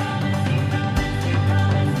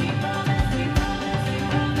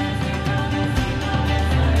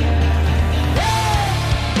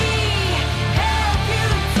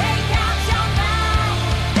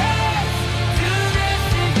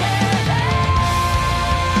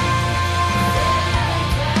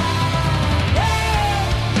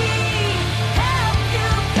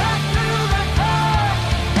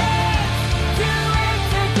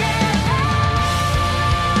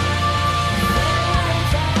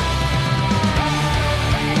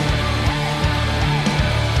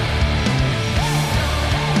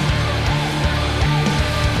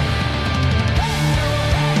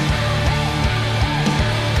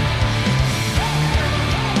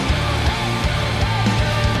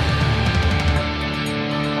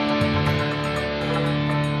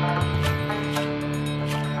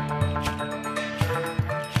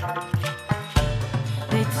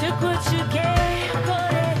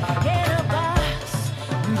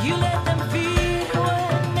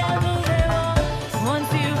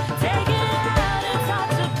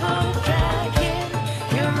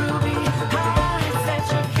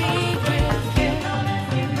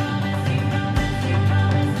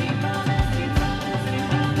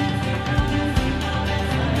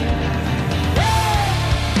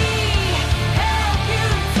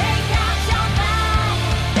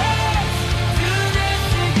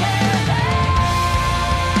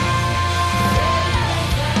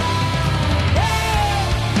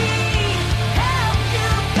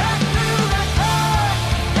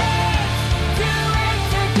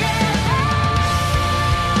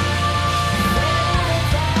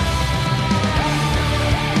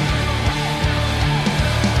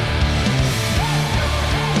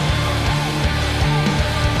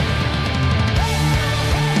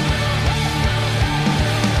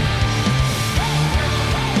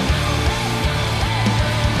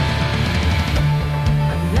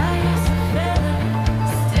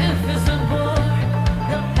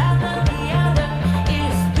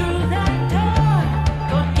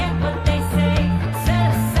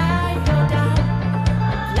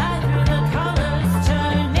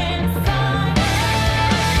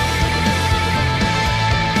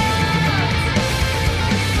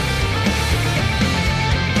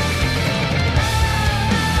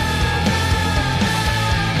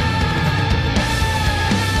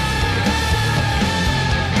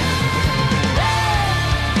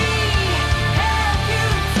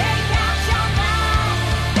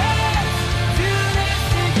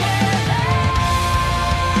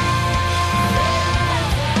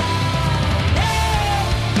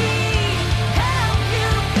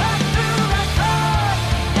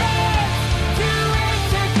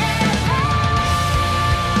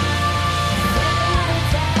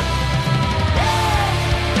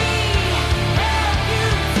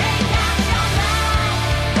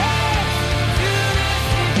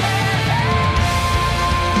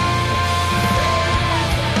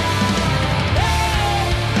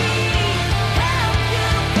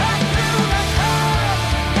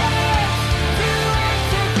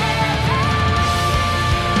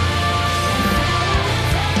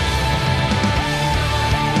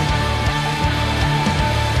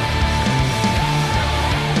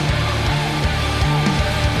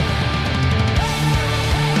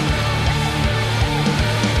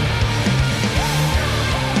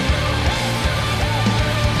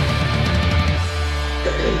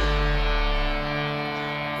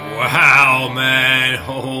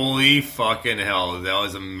 holy fucking hell, that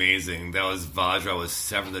was amazing. That was Vajra with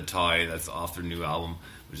Sever the Tie. That's off their new album,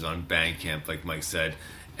 which is on Bandcamp, like Mike said.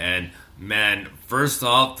 And man, first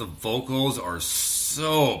off, the vocals are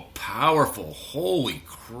so powerful. Holy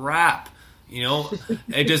crap. You know,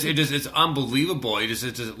 it's unbelievable. It's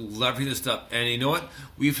just loving this stuff. And you know what?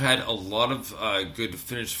 We've had a lot of good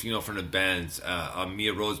Finnish female-fronted bands,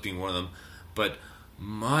 Mia Rose being one of them. But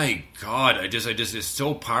my God, it's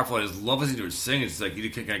so powerful. I just love listening to her sing. It's like you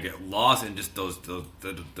can kind of get lost in just the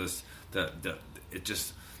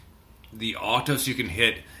octaves you can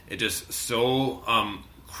hit. It just so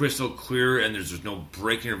crystal clear, and there's no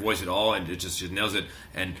break in her voice at all, and it just nails it.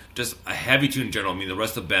 And just a heavy tune in general. I mean, the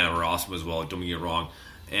rest of the band are awesome as well, don't get me wrong.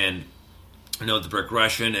 And you know, the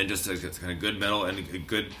progression and just it's kind of good metal and a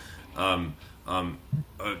good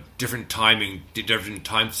different timing, different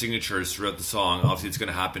time signatures throughout the song. Obviously it's going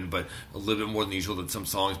to happen, but a little bit more than usual than some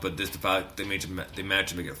songs. But this, the fact they managed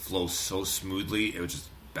to make it flow so smoothly, it was just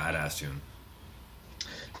badass tune.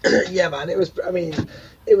 Yeah, man, it was. I mean,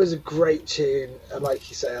 it was a great tune, and like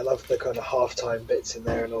you say, I love the kind of halftime bits in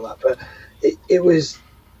there and all that. But it was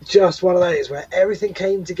just one of those where everything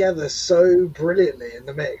came together so brilliantly in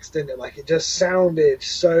the mix, didn't it? Like it just sounded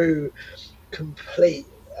so complete,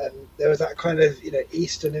 and there was that kind of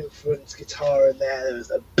Eastern influence guitar in there. There was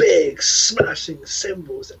the big smashing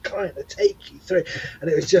cymbals that kind of take you through, and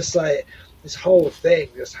it was just like. This whole thing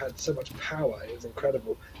just had so much power. It was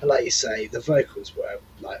incredible. And like you say, the vocals were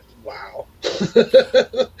like, wow.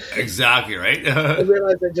 Exactly, right? I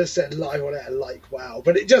realised they just said live on air, like, wow.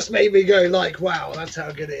 But it just made me go, like, wow. That's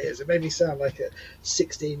how good it is. It made me sound like a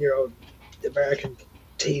 16-year-old American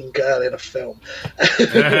teen girl in a film.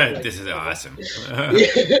 This is awesome.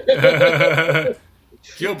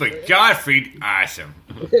 Gilbert Gottfried, awesome.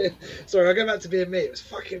 Sorry, I'll go back to being me. It was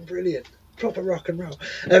fucking brilliant. Proper rock and roll.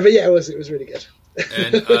 But yeah, it was really good.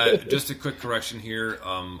 And just a quick correction here.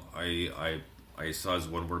 I saw as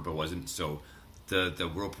one word but wasn't. So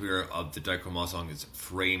the world premiere of the Dichroma song is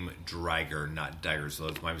Frame Dragger, not Dagger. So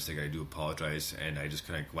that's my mistake. I do apologize. And I just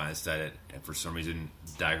kind of glanced at it, and for some reason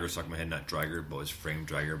Dagger stuck in my head, not Dragger, but it was Frame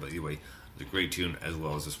Dragger. But anyway, it's a great tune, as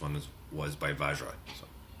well as this one was by Vajra. So.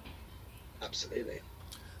 Absolutely.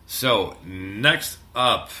 So, next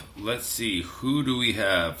up, let's see, who do we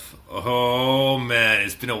have? Oh, man,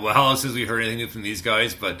 it's been a while since we heard anything from these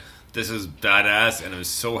guys, but this is badass, and I'm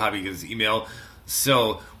so happy to get this email.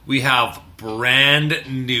 So, we have brand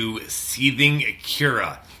new Seething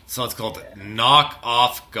Akira. So it's called Knock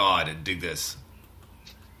Off God. Dig this.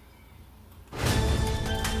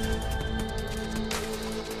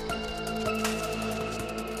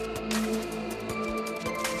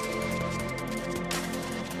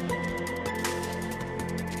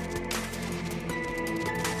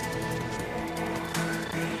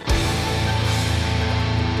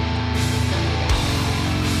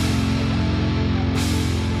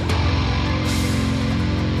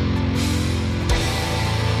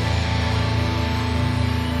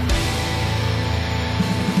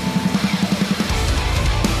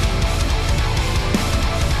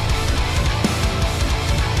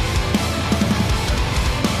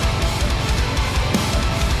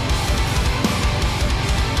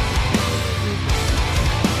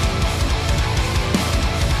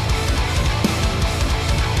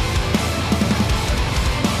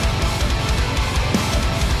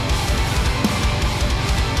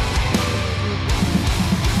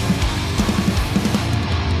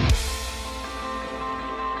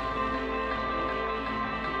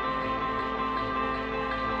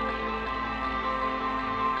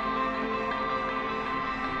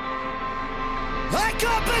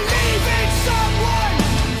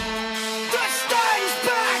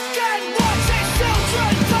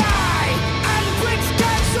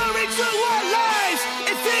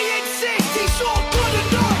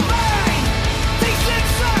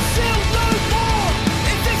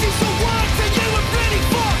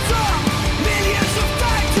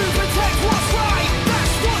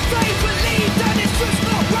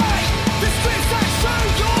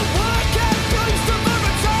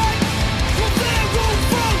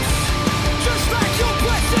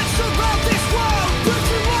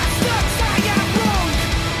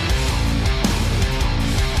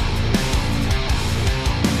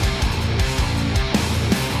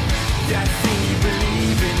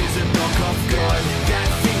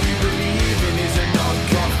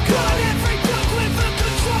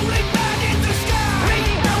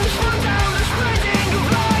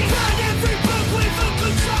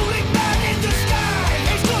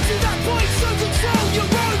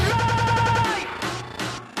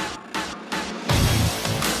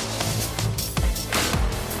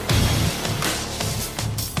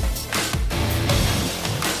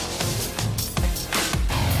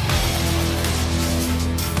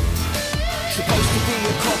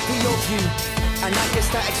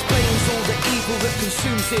 that explains all the evil that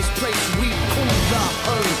consumes this place we call the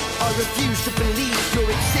home. I refuse to believe your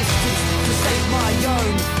existence to save my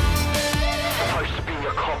own. Supposed to be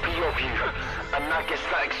a copy of you, a maggot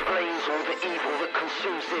that explains all the evil that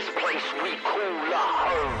consumes this place we call the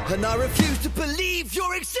home. And I refuse to believe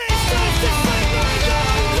your existence to save my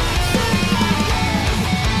own.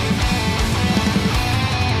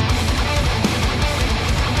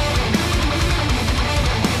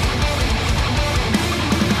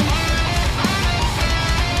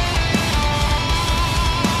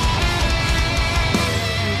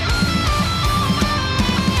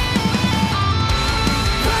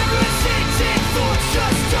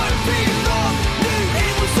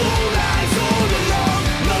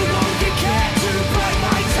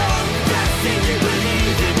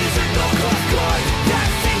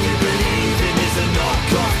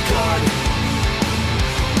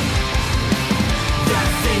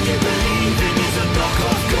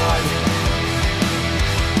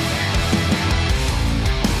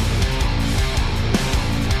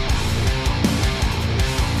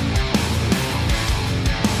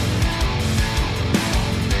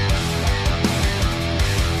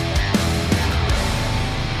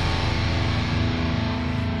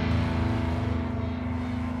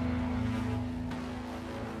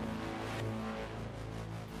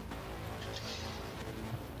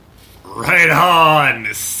 Right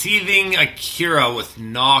on! Seething Akira with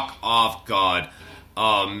Knock Off God.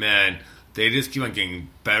 Oh man, they just keep on getting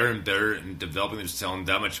better and better and developing their sound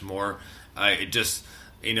that much more. It just,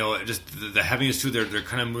 just the heaviness too. They're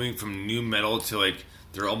kind of moving from new metal to like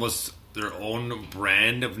they're almost their own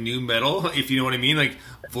brand of new metal, if you know what I mean. Like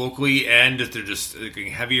vocally and just they're just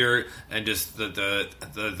getting heavier and just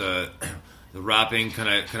the rapping kind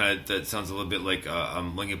of that sounds a little bit like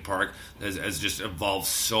Linkin Park has just evolved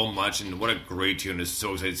so much, and what a great tune. I'm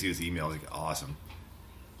so excited to see this email. Like awesome.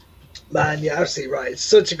 Man, you're absolutely right. It's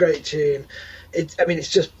such a great tune.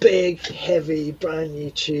 It's just big, heavy, brand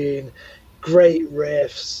new tune, great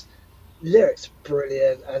riffs, lyrics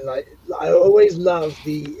brilliant, and I always love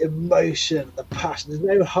the emotion, the passion. There's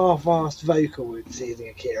no half-assed vocal with Seething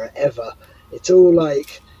Akira ever. It's all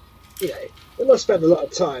like, they must spend a lot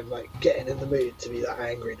of time getting in the mood to be that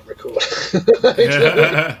angry to record.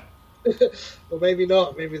 Or maybe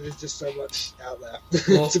not. Maybe there's just so much out there.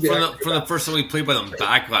 Well, from the first time we played by them,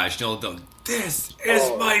 Backlash, this is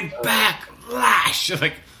my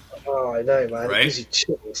backlash. Oh, I know, man. Right? It gives you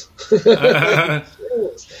chills.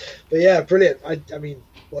 Chills. But yeah, brilliant. I mean,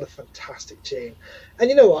 what a fantastic tune. And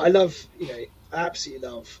you know what? I love, I absolutely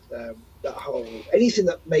love that whole, anything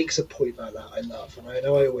that makes a point like that, I love. And I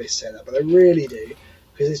know I always say that, but I really do.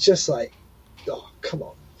 Because it's just like, oh, come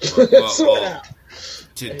on. Sort it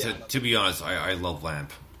out. To be honest, I love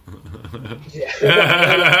Lamp.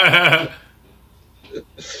 Yeah.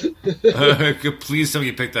 Please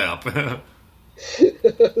somebody pick that up.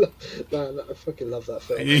 Man, I fucking love that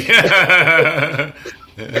film. Yeah.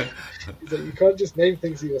 He's like, you can't just name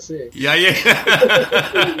things that you're seeing. Yeah.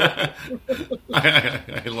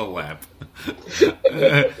 I love Lamp.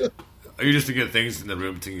 Are you just thinking of things in the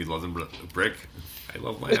room thinking you love them brick? I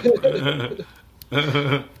love Lamp.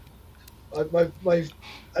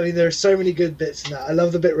 There are so many good bits in that. I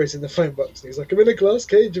love the bit where he's in the phone box and he's like, I'm in a glass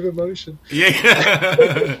cage of emotion.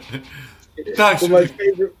 Yeah. Well, my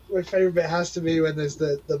favorite bit has to be when there's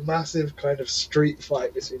the massive kind of street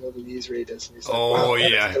fight between all the newsreaders. And he's like, wow,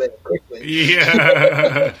 yeah. Quickly.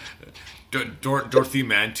 Yeah. Dorothy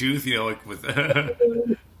Mantooth, with.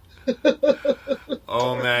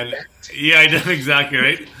 Oh man, yeah, I know exactly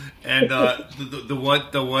right. And the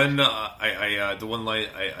one line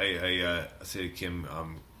I say to Kim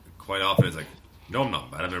quite often is like, "No, I'm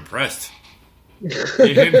not mad. I'm impressed."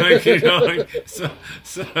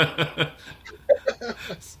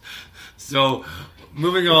 So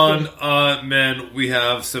moving on, man, we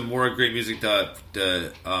have some more great music. We got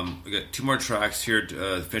two more tracks here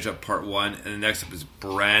to finish up part one, and the next up is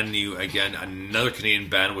brand new again, another Canadian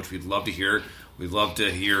band, which we'd love to hear. We'd love to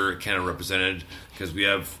hear Canada represented because we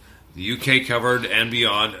have the UK covered and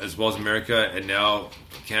beyond, as well as America, and now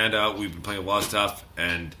Canada. We've been playing a lot of stuff,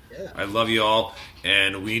 and I love you all,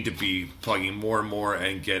 and we need to be plugging more and more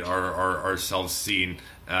and get ourselves seen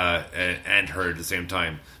and heard at the same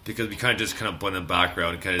time, because we kind of blend in the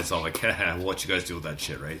background and kind of it's all like, we'll let you guys deal with that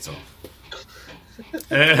shit, right? So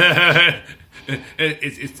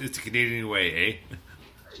it's a Canadian way,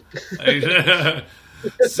 eh?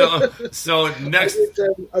 So next,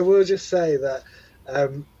 I will just say that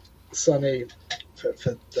Sonny, for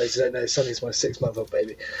those who don't know, Sonny's my 6-month-old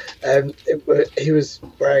baby. He was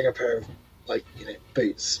wearing a pair of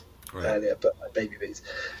boots earlier, but baby boots,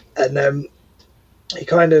 and he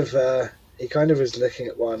kind of was looking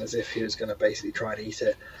at one as if he was going to basically try and eat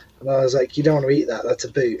it. And I was like, you don't want to eat that, that's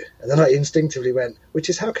a boot. And then I instinctively went, which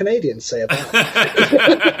is how Canadians say about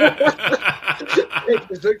it. He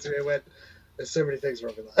just looked at me and went, there's so many things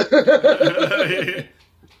wrong with that.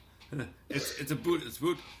 It's a boot. It's a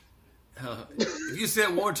boot. If you say it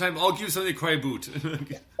one more time, I'll give you something to cry boot.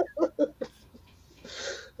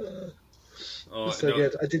 So no.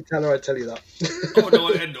 Good. I did tell her I'd tell you that.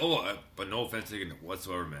 But no offense taken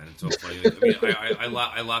whatsoever, man. It's so funny. I mean, I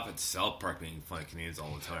laugh at South Park being funny Canadians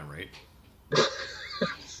all the time, right?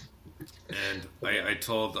 And I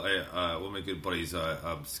told one of my good buddies,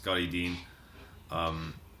 Scotty Dean,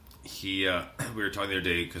 we were talking the other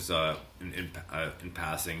day because in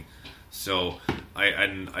passing. So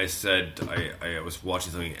I said I was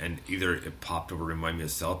watching something and either it popped over, reminded me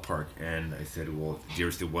of South Park, and I said, well, do you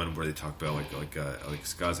ever see the one where they talk about like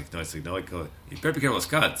Scott's like, no, it's like, no, like, you better be careful with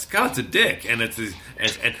Scott. Scott's a dick, and it's a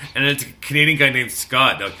Canadian guy named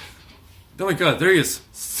Scott. Like, oh my God, there he is,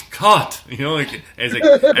 Scott. You know, like, and it's like,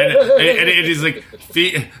 and it is like,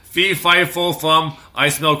 fee, fi, fo, fum, I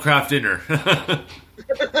smell craft dinner.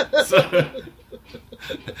 So,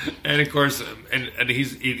 and of course, and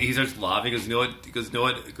he starts laughing. He goes, you know what? Because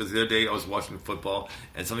the other day I was watching football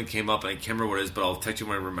and something came up and I can't remember what it is, but I'll text you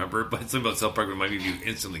when I remember. But something about South Park reminded me of you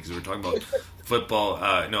instantly because we were talking about football,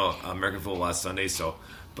 American football last Sunday. So,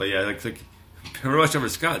 but yeah, like pretty much over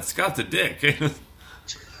Scott. Scott's a dick.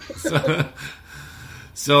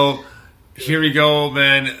 So here we go,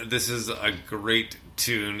 man. This is a great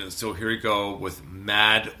tune. So here we go with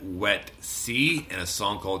Mad Wet Sea and a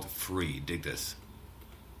song called Free. Dig this.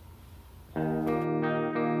 Stand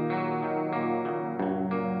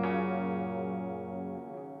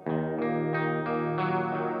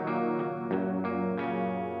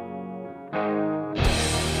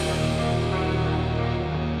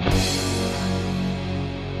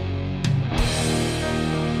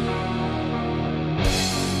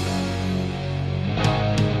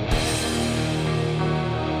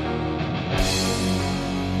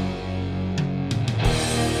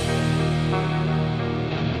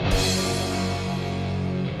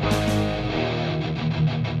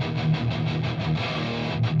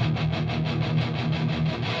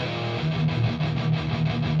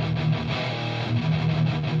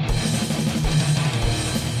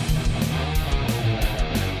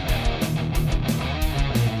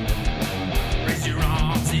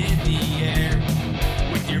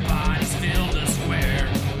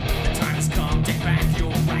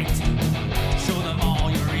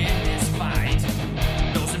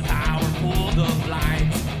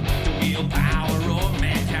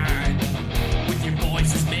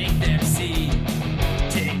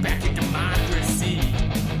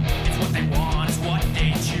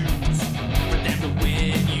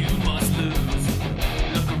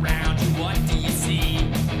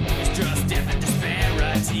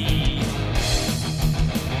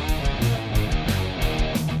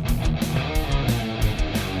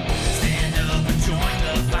up and join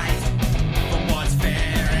the fight for what's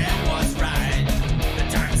fair and what's right. The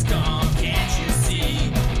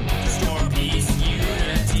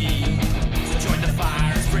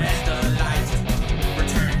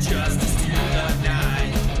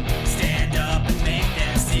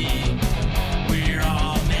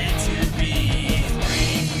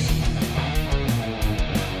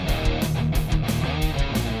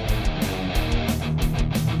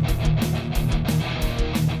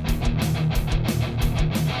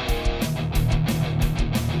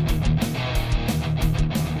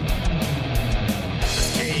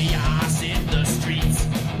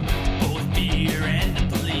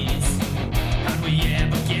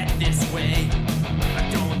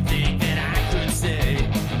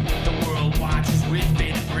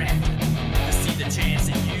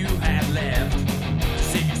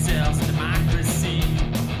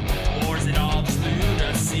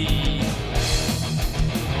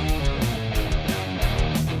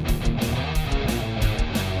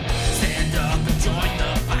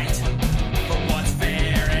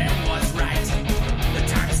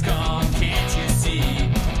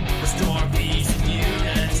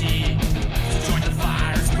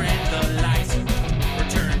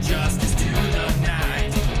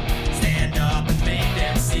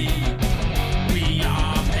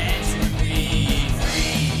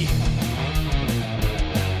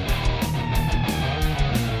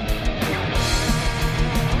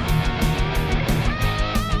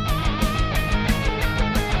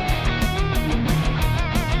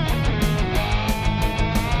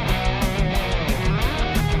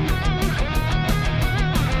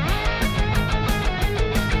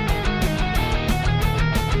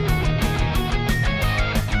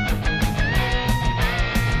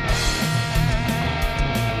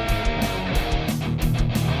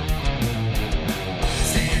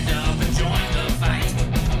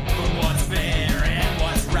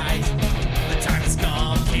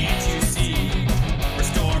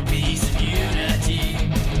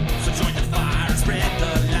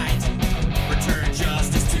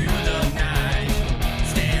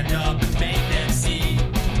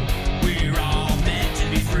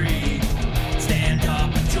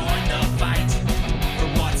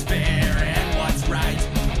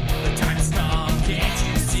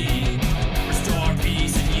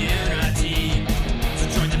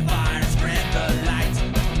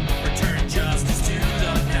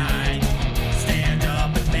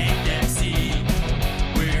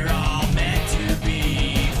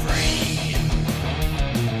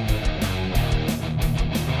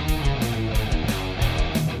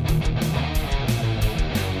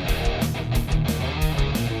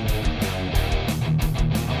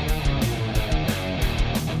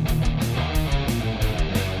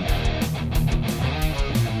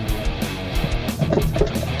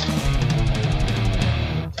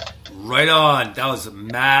Right on. That was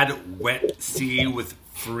Mad Wet Sea with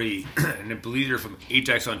Free. And I believe they're from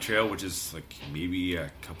Ajax, Ontario, which is like maybe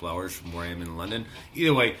a couple hours from where I am in London.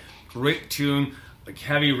 Either way, great tune, like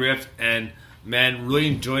heavy riff, and man, really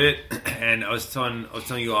enjoyed it. And I was telling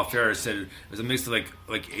you off air, I said it was a mix of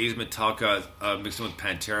like Ace Metallica mixed in with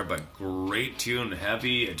Pantera, but great tune,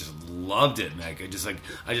 heavy. I just loved it, man.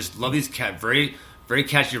 I just love these very very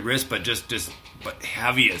catchy riffs, but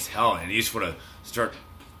heavy as hell. And you just want to start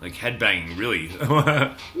like headbanging, really.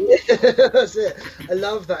 Yeah, that's it. I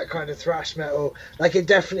love that kind of thrash metal. Like, it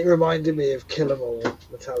definitely reminded me of Kill 'Em All,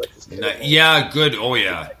 Metallica's Kill 'Em All. Yeah, good. Oh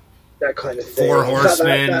yeah. That kind of thing. Four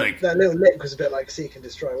Horsemen. That little lick was a bit like Seek and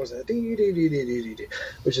Destroy, wasn't it?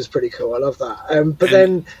 Which is pretty cool. I love that. But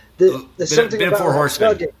then there's something about Four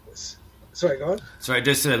Horsemen. plugins. Sorry, go on. So I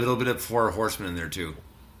just said a little bit of Four Horsemen in there too.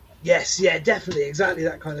 Yes, yeah, definitely, exactly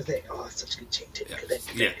that kind of thing. Oh, it's such a good tune.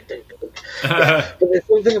 Yeah. But there's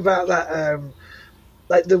something about that,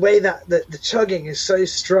 like the way that the chugging is so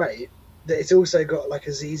straight that it's also got like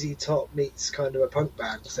a ZZ Top meets kind of a punk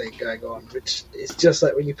band thing going on, which is just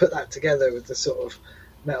like when you put that together with the sort of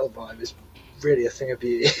metal vibe, it's really a thing of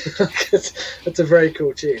beauty. It's a very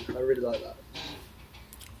cool tune. I really like that.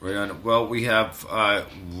 Right on. Well, we have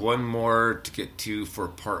one more to get to for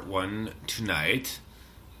part one tonight.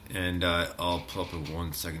 And I'll pull up in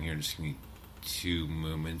 1 second here. Just give me 2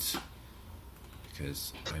 moments.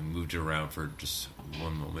 Because I moved it around for just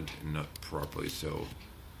one moment and not properly. So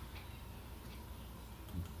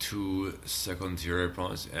 2 seconds here, I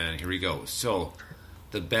promise. And here we go. So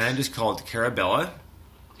the band is called Carabella.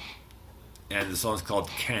 And the song is called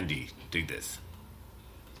Candy. Dig this.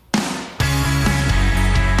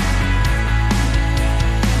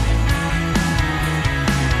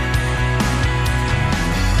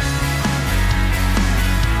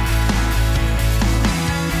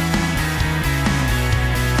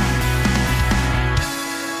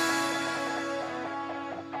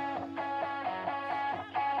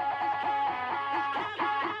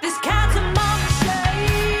 This cat's a monkey.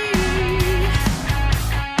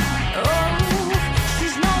 Oh,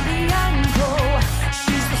 she's not the angle.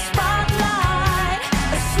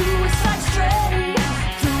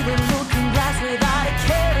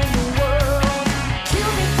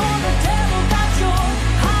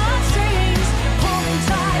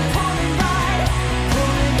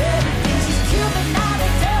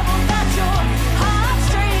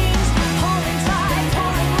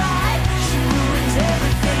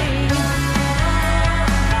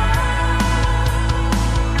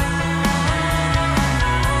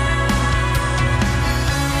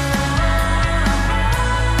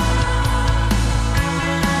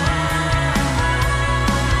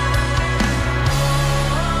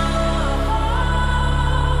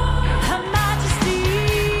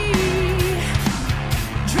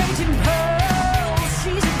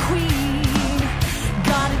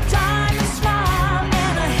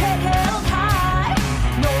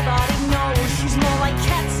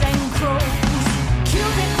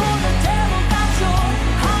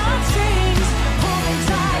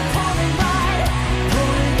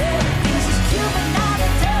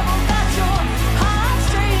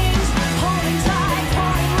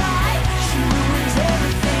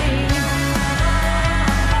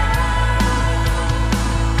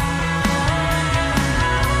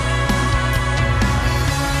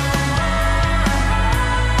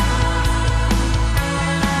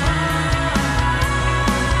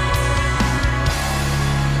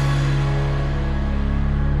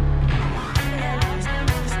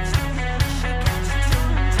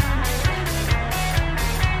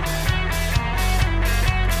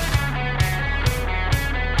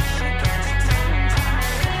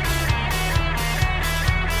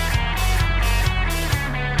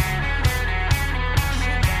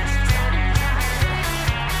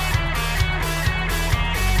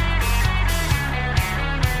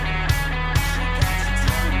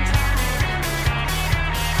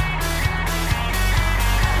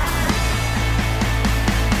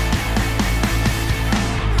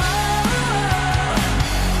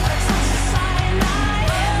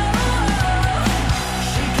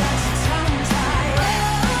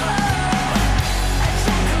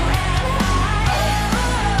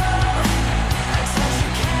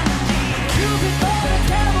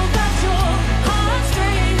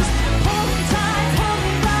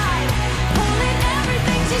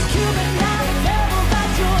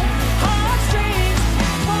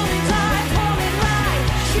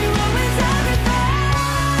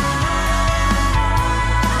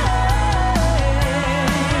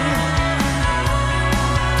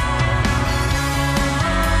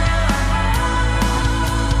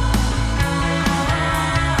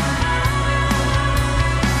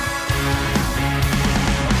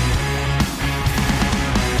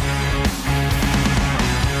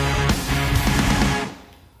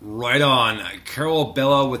 Right on. Carol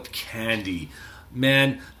Bella with Candy.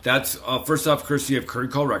 Man, that's first off, courtesy of Curtain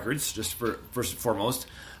Call Records, just for first and foremost.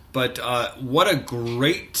 But what a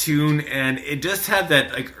great tune, and it just had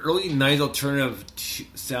that like early 90s alternative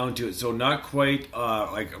sound to it. So not quite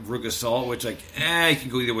like Veruca Salt, which like you can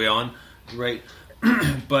go either way on, right?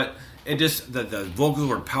 But it just the vocals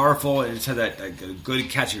were powerful, and it just had that like, good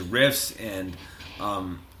catchy riffs, and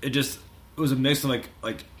it was a mix of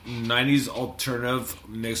like 90s alternative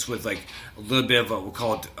mixed with like a little bit of we'll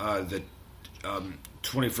call it the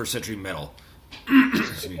 21st century metal.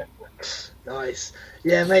 Nice.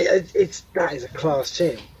 Yeah, mate, that is a class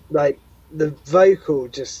tune. Like, the vocal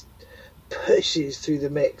just pushes through the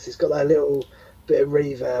mix. It's got that little bit of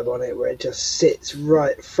reverb on it where it just sits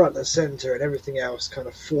right front and centre, and everything else kind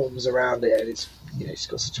of forms around it, and it's, you know, it's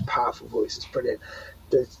got such a powerful voice. It's brilliant.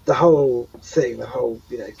 The whole thing, the whole,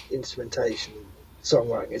 you know, instrumentation,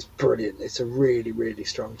 songwriting is brilliant. It's a really, really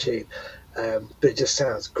strong tune. But it just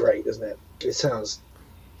sounds great, doesn't it? It sounds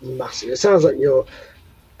massive. It sounds like you're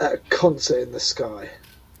at a concert in the sky.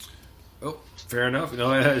 Oh, fair enough.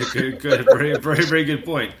 No, good. Very, very, very good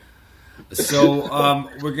point. So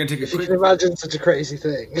we're going to take a quick... You can imagine such a crazy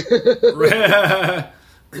thing.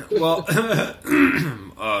 Well,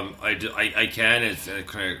 I can. It's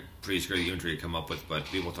kind of pretty scary imagery to come up with, but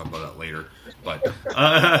we will talk about that later. But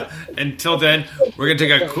until then, we're going to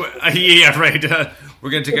take a quick... yeah, right.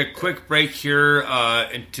 We're going to take a quick break here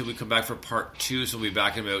until we come back for part 2. So we'll be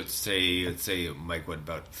back in about, let's say, Mike, what,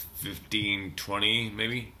 about 15, 20,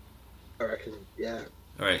 maybe? I reckon, yeah.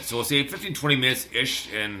 All right, so we'll say 15, 20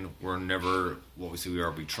 minutes-ish, and we're never what we say we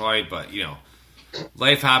are. We tried, but, you know,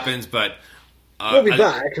 life happens, but... we'll be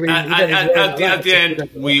back. I mean, at the end,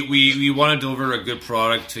 we want to deliver a good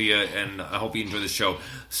product to you, and I hope you enjoy the show.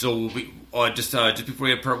 So we just before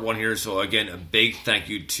we have part 1 here. So again, a big thank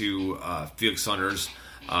you to Felix Saunders,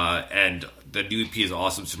 and the new EP is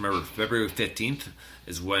awesome. So remember, February 15th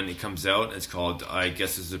is when it comes out. It's called I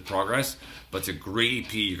Guess This Is Progress, but it's a great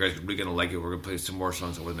EP. You guys are really gonna like it. We're gonna play some more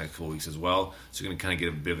songs over the next couple weeks as well, so you're gonna kind of get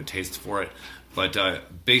a bit of a taste for it. But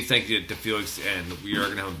big thank you to Felix, and we are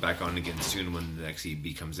going to have him back on again soon when the next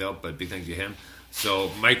EP comes out, but big thank you to him. So,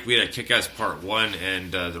 Mike, we had a kick-ass part 1,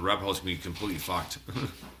 and the rap house can be completely fucked.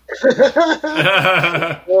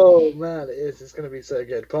 Oh, man, it is. It's going to be so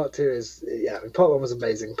good. Part 2 is, yeah, I mean, part 1 was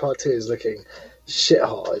amazing. Part 2 is looking shit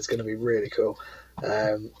hot. It's going to be really cool.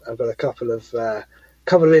 I've got a couple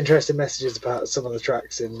of interesting messages about some of the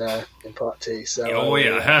tracks in part 2. So,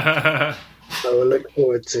 yeah. I will look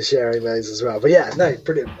forward to sharing those as well. But yeah, no,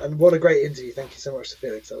 brilliant. And what a great interview. Thank you so much to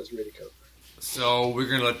Felix. That was really cool. So we're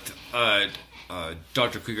going to let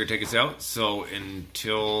Dr. Krieger take us out. So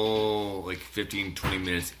until like 15, 20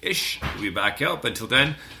 minutes-ish, we'll be back out. But until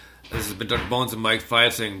then, this has been Dr. Bones and Mike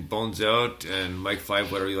 5 saying Bones out, and Mike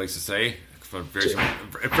 5, whatever he likes to say. It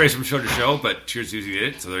varies from show to show, but cheers usually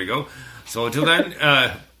did it. So there you go. So until then,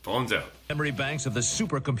 Bones out. Memory banks of the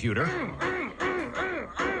supercomputer.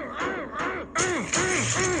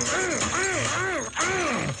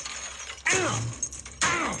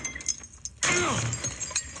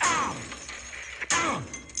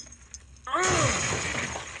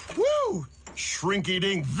 Woo! Shrink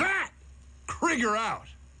eating that! Krieger out!